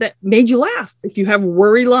life that made you laugh. If you have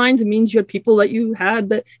worry lines, it means you had people that you had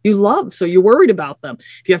that you loved. So you worried about them.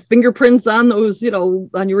 If you have fingerprints on those,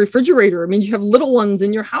 on your refrigerator, it means you have little ones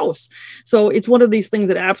in your house. So it's one of these things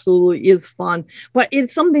that absolutely is fun. But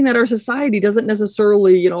it's something that our society doesn't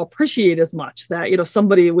necessarily, appreciate as much. That,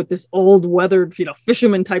 somebody with this old weathered,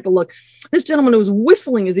 fisherman type of look. This gentleman was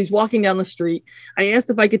whistling as he's walking down the street. I asked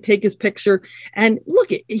if I could take his picture, and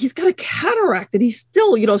look, he's got a cataract and he's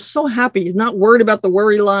still, so happy. He's not worried about the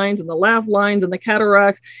worry lines and the laugh lines and the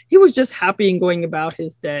cataracts. He was just happy and going about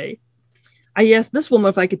his day. I asked this woman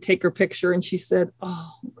if I could take her picture, and she said,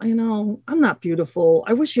 oh, I'm not beautiful.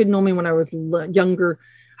 I wish you'd known me when I was younger.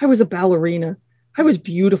 I was a ballerina. I was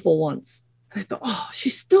beautiful once. And I thought, oh,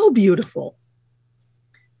 she's still beautiful.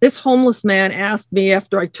 This homeless man asked me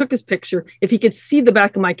after I took his picture if he could see the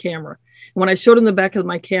back of my camera. And when I showed him the back of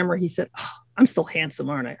my camera, he said, oh, I'm still handsome,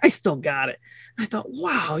 aren't I? I still got it. And I thought,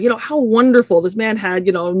 wow, how wonderful. This man had,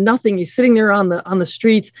 nothing. He's sitting there on the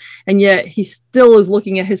streets, and yet he still is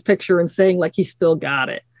looking at his picture and saying like he still got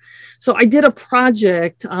it. So I did a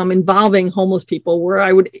project involving homeless people where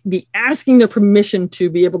I would be asking their permission to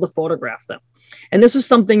be able to photograph them. And this was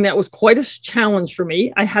something that was quite a challenge for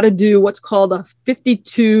me. I had to do what's called a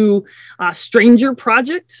 52 stranger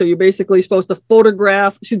project. So you're basically supposed to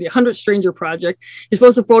photograph, 100 stranger project. You're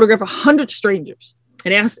supposed to photograph 100 strangers.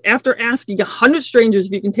 And after asking 100 strangers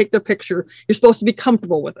if you can take their picture, you're supposed to be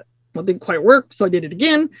comfortable with it. Well, it didn't quite work, so I did it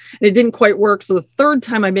again. And it didn't quite work. So the third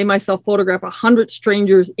time I made myself photograph 100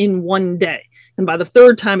 strangers in one day. And by the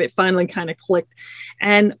third time, it finally kind of clicked.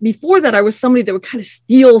 And before that, I was somebody that would kind of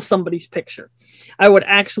steal somebody's picture. I would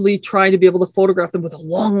actually try to be able to photograph them with a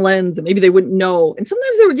long lens, and maybe they wouldn't know. And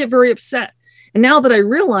sometimes they would get very upset. And now that I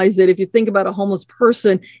realize that if you think about a homeless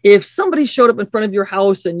person, if somebody showed up in front of your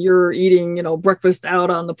house and you're eating, breakfast out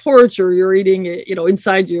on the porch, or you're eating it,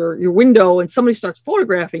 inside your window, and somebody starts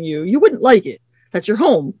photographing you, you wouldn't like it. That's your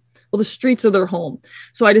home. Well, the streets are their home.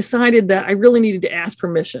 So I decided that I really needed to ask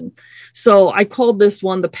permission. So I called this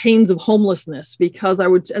one the pains of homelessness, because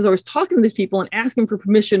as I was talking to these people and asking for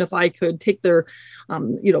permission if I could take their,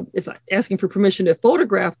 asking for permission to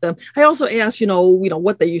photograph them, I also asked,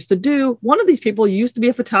 what they used to do. One of these people used to be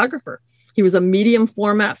a photographer. He was a medium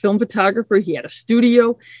format film photographer. He had a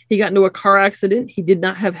studio. He got into a car accident. He did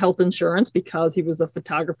not have health insurance because he was a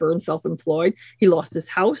photographer and self-employed. He lost his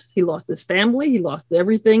house. He lost his family. He lost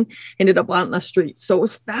everything, ended up on the street. So it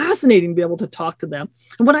was fascinating to be able to talk to them.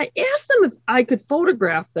 And when I asked them if I could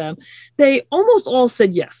photograph them, they almost all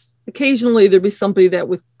said yes. Occasionally there'd be somebody that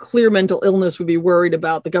with clear mental illness would be worried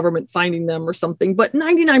about the government finding them or something, but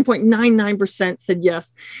 99.99% said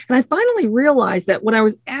yes. And I finally realized that when I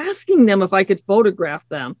was asking them if I could photograph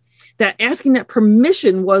them, that asking that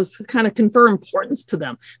permission was kind of confer importance to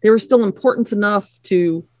them. They were still important enough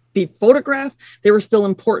to be photographed. They were still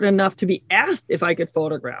important enough to be asked if I could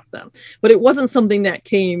photograph them. But it wasn't something that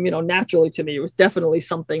came, naturally to me. It was definitely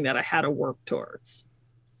something that I had to work towards.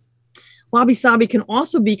 Wabi-sabi can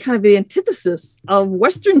also be kind of the antithesis of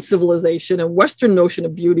Western civilization and Western notion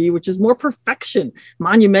of beauty, which is more perfection,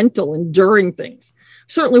 monumental, enduring things.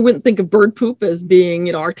 Certainly wouldn't think of bird poop as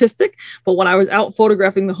being, artistic, but when I was out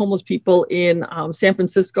photographing the homeless people in San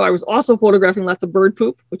Francisco, I was also photographing lots of bird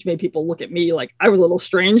poop, which made people look at me like I was a little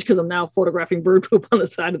strange because I'm now photographing bird poop on the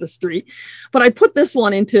side of the street. But I put this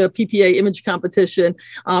one into a PPA image competition,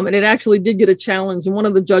 and it actually did get a challenge. And one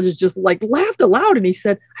of the judges just laughed aloud, and he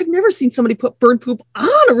said, "I've never seen somebody put bird poop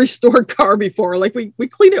on a restored car before. Like we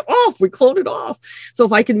clean it off, we clone it off." So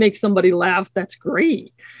if I can make somebody laugh, that's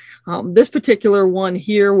great. This particular one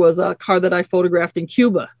here was a car that I photographed in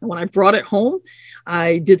Cuba. And when I brought it home,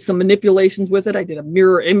 I did some manipulations with it. I did a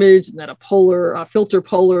mirror image and then a filter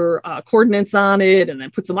polar coordinates on it, and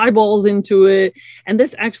then put some eyeballs into it. And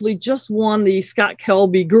this actually just won the Scott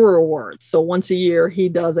Kelby Guru Award. So once a year he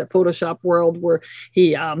does at Photoshop World, where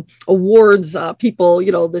he awards people,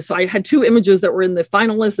 So I had two images that were in the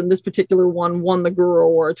finalists, and this particular one won the Guru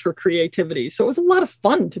Awards for creativity. So it was a lot of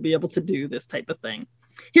fun to be able to do this type of thing.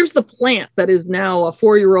 Here's the plant that is now a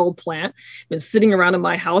 4-year-old plant. Been sitting around in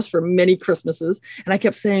my house for many Christmases. And I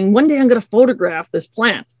kept saying, one day I'm going to photograph this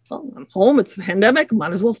plant. Well, I'm home, it's a pandemic,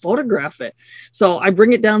 might as well photograph it. So I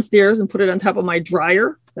bring it downstairs and put it on top of my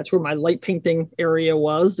dryer. That's where my light painting area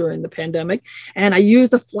was during the pandemic. And I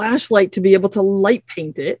used a flashlight to be able to light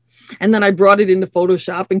paint it. And then I brought it into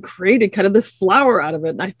Photoshop and created kind of this flower out of it.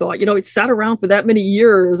 And I thought, it sat around for that many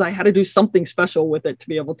years. I had to do something special with it to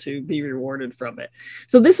be able to be rewarded from it.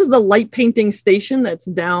 So this is the light painting station that's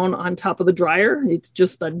down on top of the dryer. It's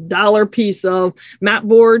just a $1 piece of mat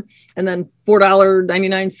board and then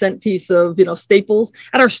 $4.99 piece of, staples.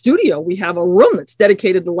 At our studio, we have a room that's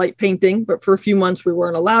dedicated to light painting, but for a few months we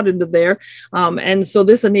weren't allowed into there. And so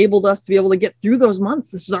this enabled us to be able to get through those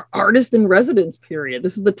months. This is our artist in residence period.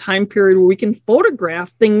 This is the time period where we can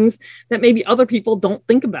photograph things that maybe other people don't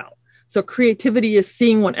think about. So creativity is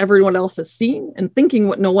seeing what everyone else has seen and thinking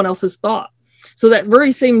what no one else has thought. So that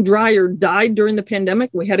very same dryer died during the pandemic.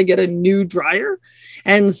 We had to get a new dryer.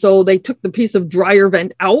 And so they took the piece of dryer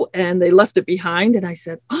vent out and they left it behind. And I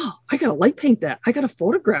said, oh, I got to light paint that. I got to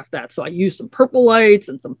photograph that. So I used some purple lights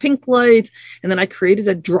and some pink lights. And then I created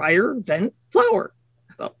a dryer vent flower.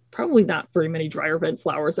 I thought probably not very many dryer vent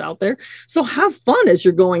flowers out there. So have fun as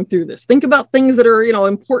you're going through this. Think about things that are,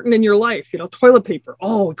 important in your life. Toilet paper.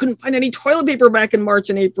 Oh, we couldn't find any toilet paper back in March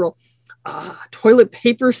and April. Toilet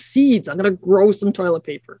paper seeds. I'm going to grow some toilet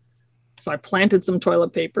paper. So I planted some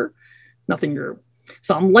toilet paper. Nothing grew.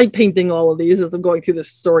 So I'm light painting all of these as I'm going through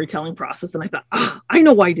this storytelling process. And I thought, I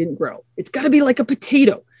know why it didn't grow. It's got to be like a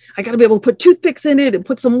potato. I got to be able to put toothpicks in it and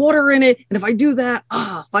put some water in it. And if I do that,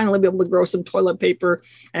 finally be able to grow some toilet paper.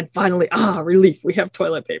 And finally, relief, we have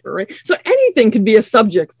toilet paper, right? So anything could be a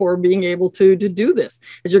subject for being able to do this.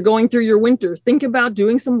 As you're going through your winter, think about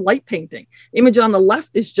doing some light painting. The image on the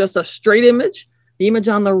left is just a straight image. The image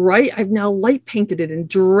on the right, I've now light painted it and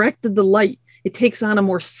directed the light. It takes on a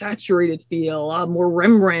more saturated feel, a more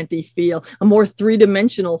Rembrandt-y feel, a more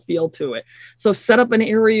three-dimensional feel to it. So set up an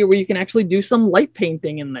area where you can actually do some light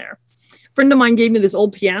painting in there. A friend of mine gave me this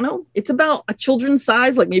old piano. It's about a children's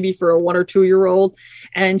size, like maybe for a 1 or 2 year old.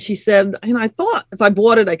 And she said, I thought if I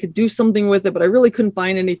bought it, I could do something with it, but I really couldn't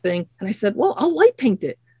find anything. And I said, well, I'll light paint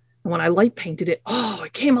it. And when I light painted it, oh,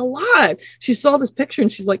 it came alive. She saw this picture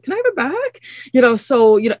and she's like, can I have it back?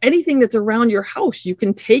 So, anything that's around your house, you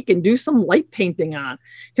can take and do some light painting on.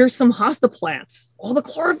 Here's some hosta plants. All the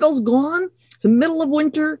chlorophyll's gone. It's the middle of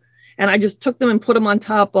winter. And I just took them and put them on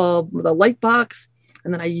top of the light box.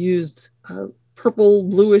 And then I used a purple,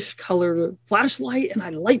 bluish colored flashlight and I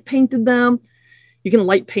light painted them. You can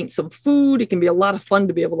light paint some food. It can be a lot of fun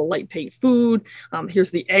to be able to light paint food.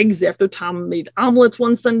 Here's the eggs after Tom made omelets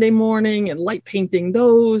one Sunday morning and light painting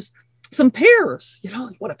those. Some pears, you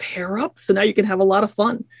want to pair up. So now you can have a lot of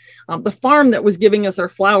fun. The farm that was giving us our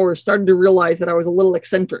flowers started to realize that I was a little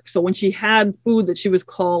eccentric. So when she had food that she was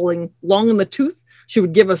calling long in the tooth, she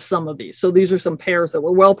would give us some of these. So these are some pears that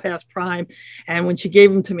were well past prime. And when she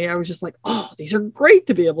gave them to me, I was just like, oh, these are great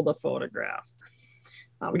to be able to photograph.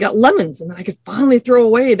 We got lemons, and then I could finally throw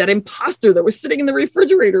away that imposter that was sitting in the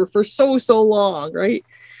refrigerator for so long, right?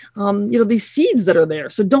 These seeds that are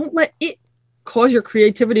there. So don't let it cause your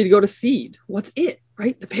creativity to go to seed. What's it,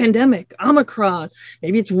 right? The pandemic, Omicron,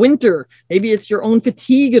 maybe it's winter, maybe it's your own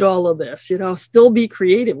fatigue at all of this, still be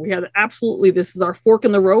creative. We had this is our fork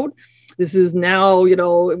in the road. This is now,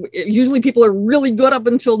 usually people are really good up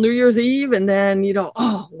until New Year's Eve. And then,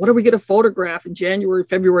 oh, what are we going to photograph in January,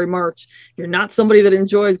 February, March? If you're not somebody that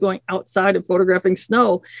enjoys going outside and photographing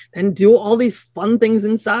snow, then do all these fun things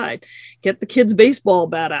inside. Get the kids' baseball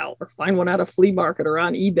bat out or find one at a flea market or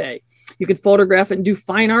on eBay. You can photograph and do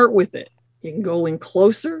fine art with it. You can go in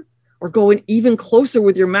closer or go in even closer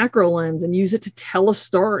with your macro lens and use it to tell a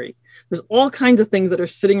story. There's all kinds of things that are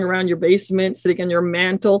sitting around your basement, sitting on your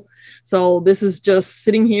mantle. So this is just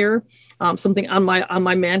sitting here, something on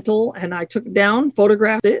my mantle, and I took it down,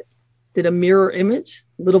 photographed it, did a mirror image,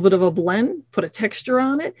 a little bit of a blend, put a texture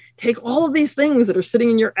on it. Take all of these things that are sitting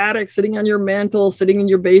in your attic, sitting on your mantle, sitting in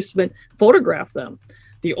your basement, photograph them.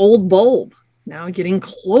 The old bulb. Now getting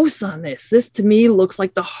close on this. This to me looks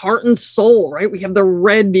like the heart and soul, right? We have the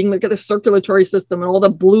red being like the circulatory system and all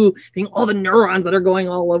the blue being all the neurons that are going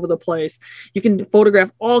all over the place. You can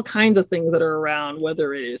photograph all kinds of things that are around,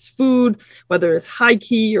 whether it is food, whether it's high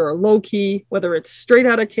key or low key, whether it's straight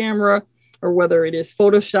out of camera or whether it is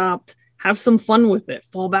photoshopped. Have some fun with it.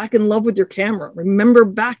 Fall back in love with your camera. Remember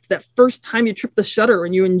back to that first time you tripped the shutter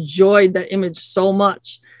and you enjoyed that image so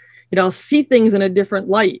much. See things in a different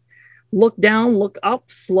light. Look down, look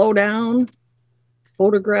up, slow down,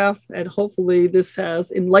 photograph, and hopefully this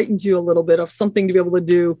has enlightened you a little bit of something to be able to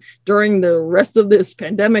do during the rest of this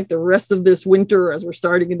pandemic, the rest of this winter as we're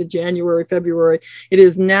starting into January, February. It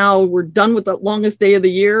is now, we're done with the longest day of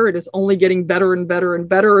the year. It is only getting better and better and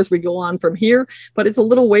better as we go on from here, but it's a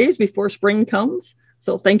little ways before spring comes.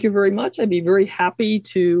 So thank you very much. I'd be very happy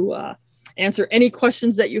to answer any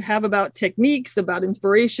questions that you have about techniques, about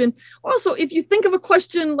inspiration. Also, if you think of a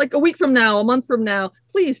question like a week from now, a month from now,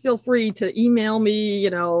 please feel free to email me,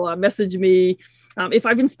 message me. If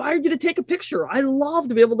I've inspired you to take a picture, I love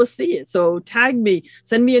to be able to see it. So tag me,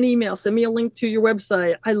 send me an email, send me a link to your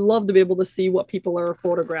website. I love to be able to see what people are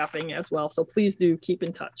photographing as well. So please do keep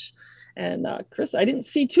in touch. And Chris, I didn't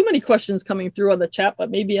see too many questions coming through on the chat, but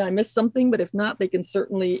maybe I missed something. But if not, they can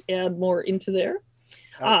certainly add more into there.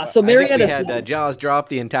 So Marietta, we had jaws drop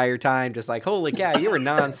the entire time, just like, holy cow, you were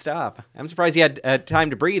nonstop. I'm surprised you had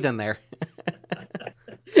time to breathe in there.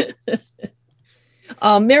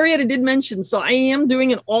 Marietta did mention, so I am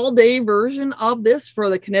doing an all-day version of this for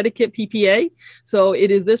the Connecticut PPA. So it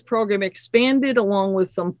is this program expanded along with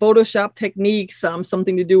some Photoshop techniques,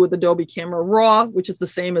 something to do with Adobe Camera Raw, which is the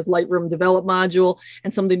same as Lightroom Develop module,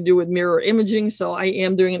 and something to do with mirror imaging. So I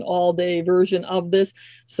am doing an all-day version of this.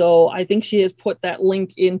 So I think she has put that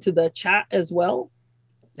link into the chat as well.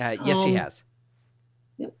 Yes, she has.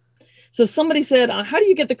 So somebody said, how do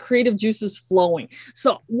you get the creative juices flowing?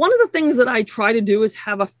 So one of the things that I try to do is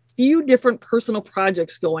have a few different personal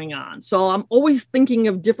projects going on. So I'm always thinking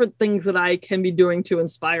of different things that I can be doing to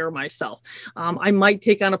inspire myself. I might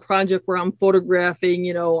take on a project where I'm photographing,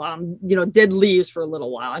 dead leaves for a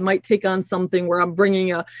little while. I might take on something where I'm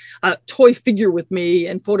bringing a toy figure with me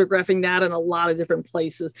and photographing that in a lot of different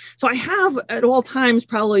places. So I have at all times,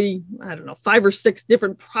 probably, 5 or 6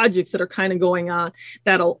 different projects that are kind of going on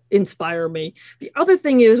that'll inspire me. The other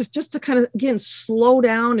thing is just to kind of, again, slow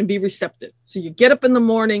down and be receptive. So you get up in the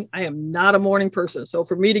morning. I am not a morning person. So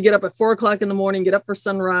for me to get up at 4 o'clock in the morning, get up for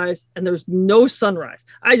sunrise, and there's no sunrise,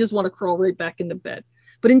 I just want to crawl right back into bed.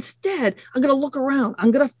 But instead, I'm going to look around.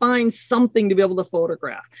 I'm going to find something to be able to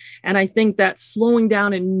photograph. And I think that slowing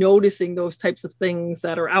down and noticing those types of things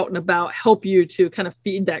that are out and about help you to kind of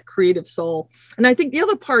feed that creative soul. And I think the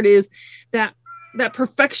other part is that that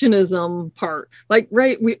perfectionism part. Like,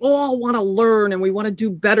 right, we all want to learn and we want to do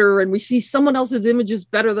better, and we see someone else's images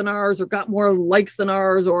better than ours, or got more likes than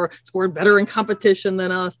ours, or scored better in competition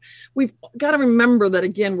than us. We've got to remember that,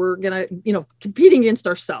 again, we're gonna, competing against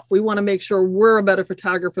ourselves. We want to make sure we're a better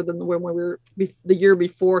photographer than when we were the year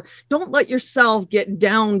before. Don't let yourself get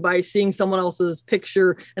down by seeing someone else's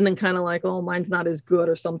picture and then kind of like, oh, mine's not as good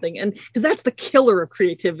or something. And because that's the killer of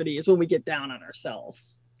creativity, is when we get down on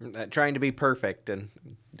ourselves. Trying to be perfect and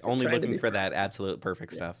only looking for that absolute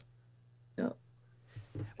perfect stuff. Yeah.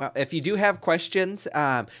 Well, if you do have questions,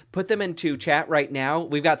 put them into chat right now.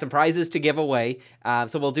 We've got some prizes to give away,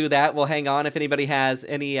 so we'll do that. We'll hang on if anybody has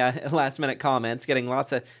any last-minute comments. Getting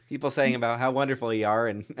lots of people saying about how wonderful you are,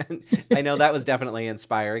 and I know that was definitely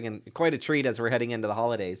inspiring and quite a treat as we're heading into the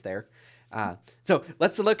holidays there. So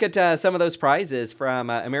let's look at some of those prizes from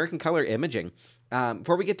American Color Imaging.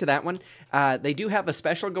 Before we get to that one, they do have a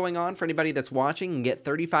special going on for anybody that's watching, and get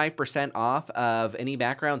 35% off of any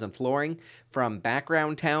backgrounds and flooring from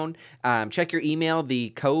Background Town. Check your email. The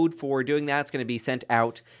code for doing that's going to be sent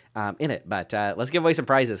out in it. But let's give away some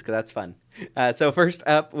prizes because that's fun. So first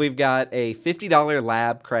up, we've got a $50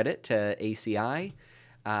 lab credit to ACI.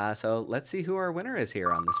 So let's see who our winner is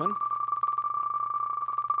here on this one.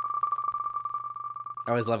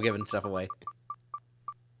 I always love giving stuff away.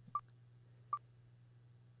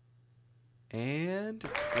 And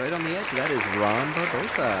right on the edge, that is Ron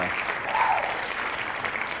Barbosa.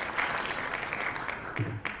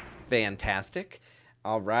 Fantastic.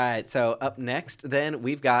 All right, so up next, then,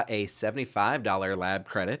 we've got a $75 lab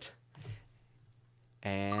credit.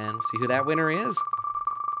 And see who that winner is.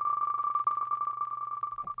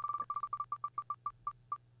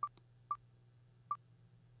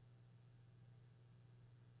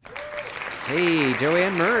 Hey,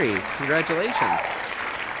 Joanne Murray, congratulations.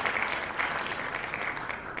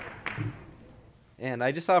 And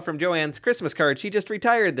I just saw from Joanne's Christmas card, she just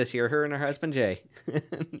retired this year, her and her husband, Jay,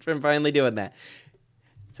 from finally doing that.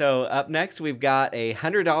 So up next, we've got a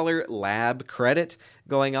 $100 lab credit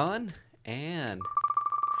going on. And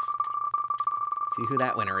see who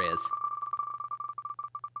that winner is.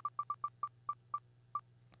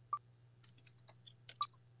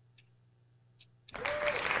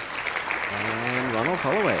 And Ronald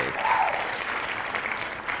Holloway.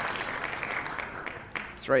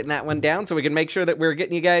 Just writing that one down so we can make sure that we're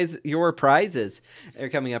getting you guys your prizes. They're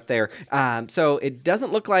coming up there. So it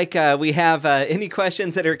doesn't look like we have any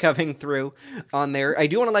questions that are coming through on there. I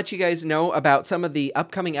do want to let you guys know about some of the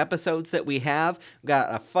upcoming episodes that we have. We've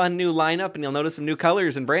got a fun new lineup, and you'll notice some new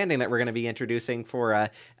colors and branding that we're going to be introducing for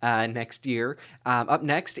next year. Up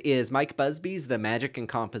next is Mike Busby's The Magic in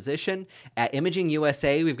Composition. At Imaging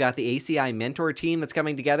USA, we've got the ACI mentor team that's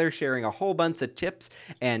coming together, sharing a whole bunch of tips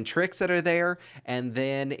and tricks that are there. And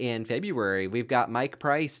then in February, we've got Mike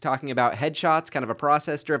Price talking about headshots, kind of a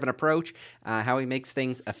process-driven approach, how he makes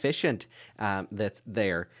things efficient that's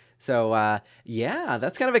there. So, yeah,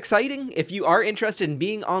 that's kind of exciting. If you are interested in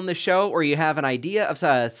being on the show, or you have an idea of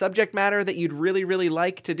a subject matter that you'd really, really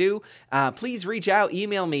like to do, please reach out.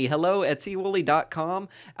 Email me, hello@cwooley.com,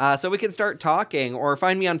 so we can start talking, or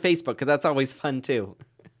find me on Facebook, because that's always fun, too.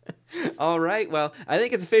 All right, well, I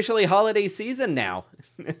think it's officially holiday season now.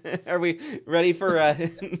 Are we ready for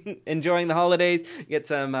enjoying the holidays? Get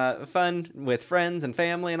some fun with friends and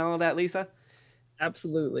family and all of that, Lisa?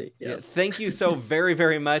 Absolutely. Yes. Thank you so very,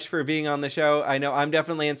 very much for being on the show. I know I'm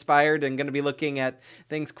definitely inspired and going to be looking at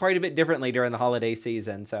things quite a bit differently during the holiday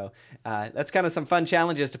season. So that's kind of some fun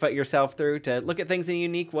challenges to put yourself through, to look at things in a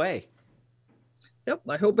unique way. Yep.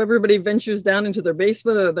 I hope everybody ventures down into their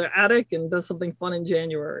basement or their attic and does something fun in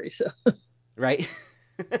January. So. Right.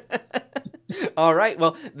 All right.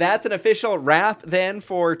 Well, that's an official wrap then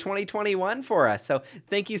for 2021 for us. So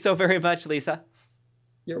thank you so very much, Lisa.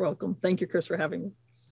 You're welcome. Thank you, Chris, for having me.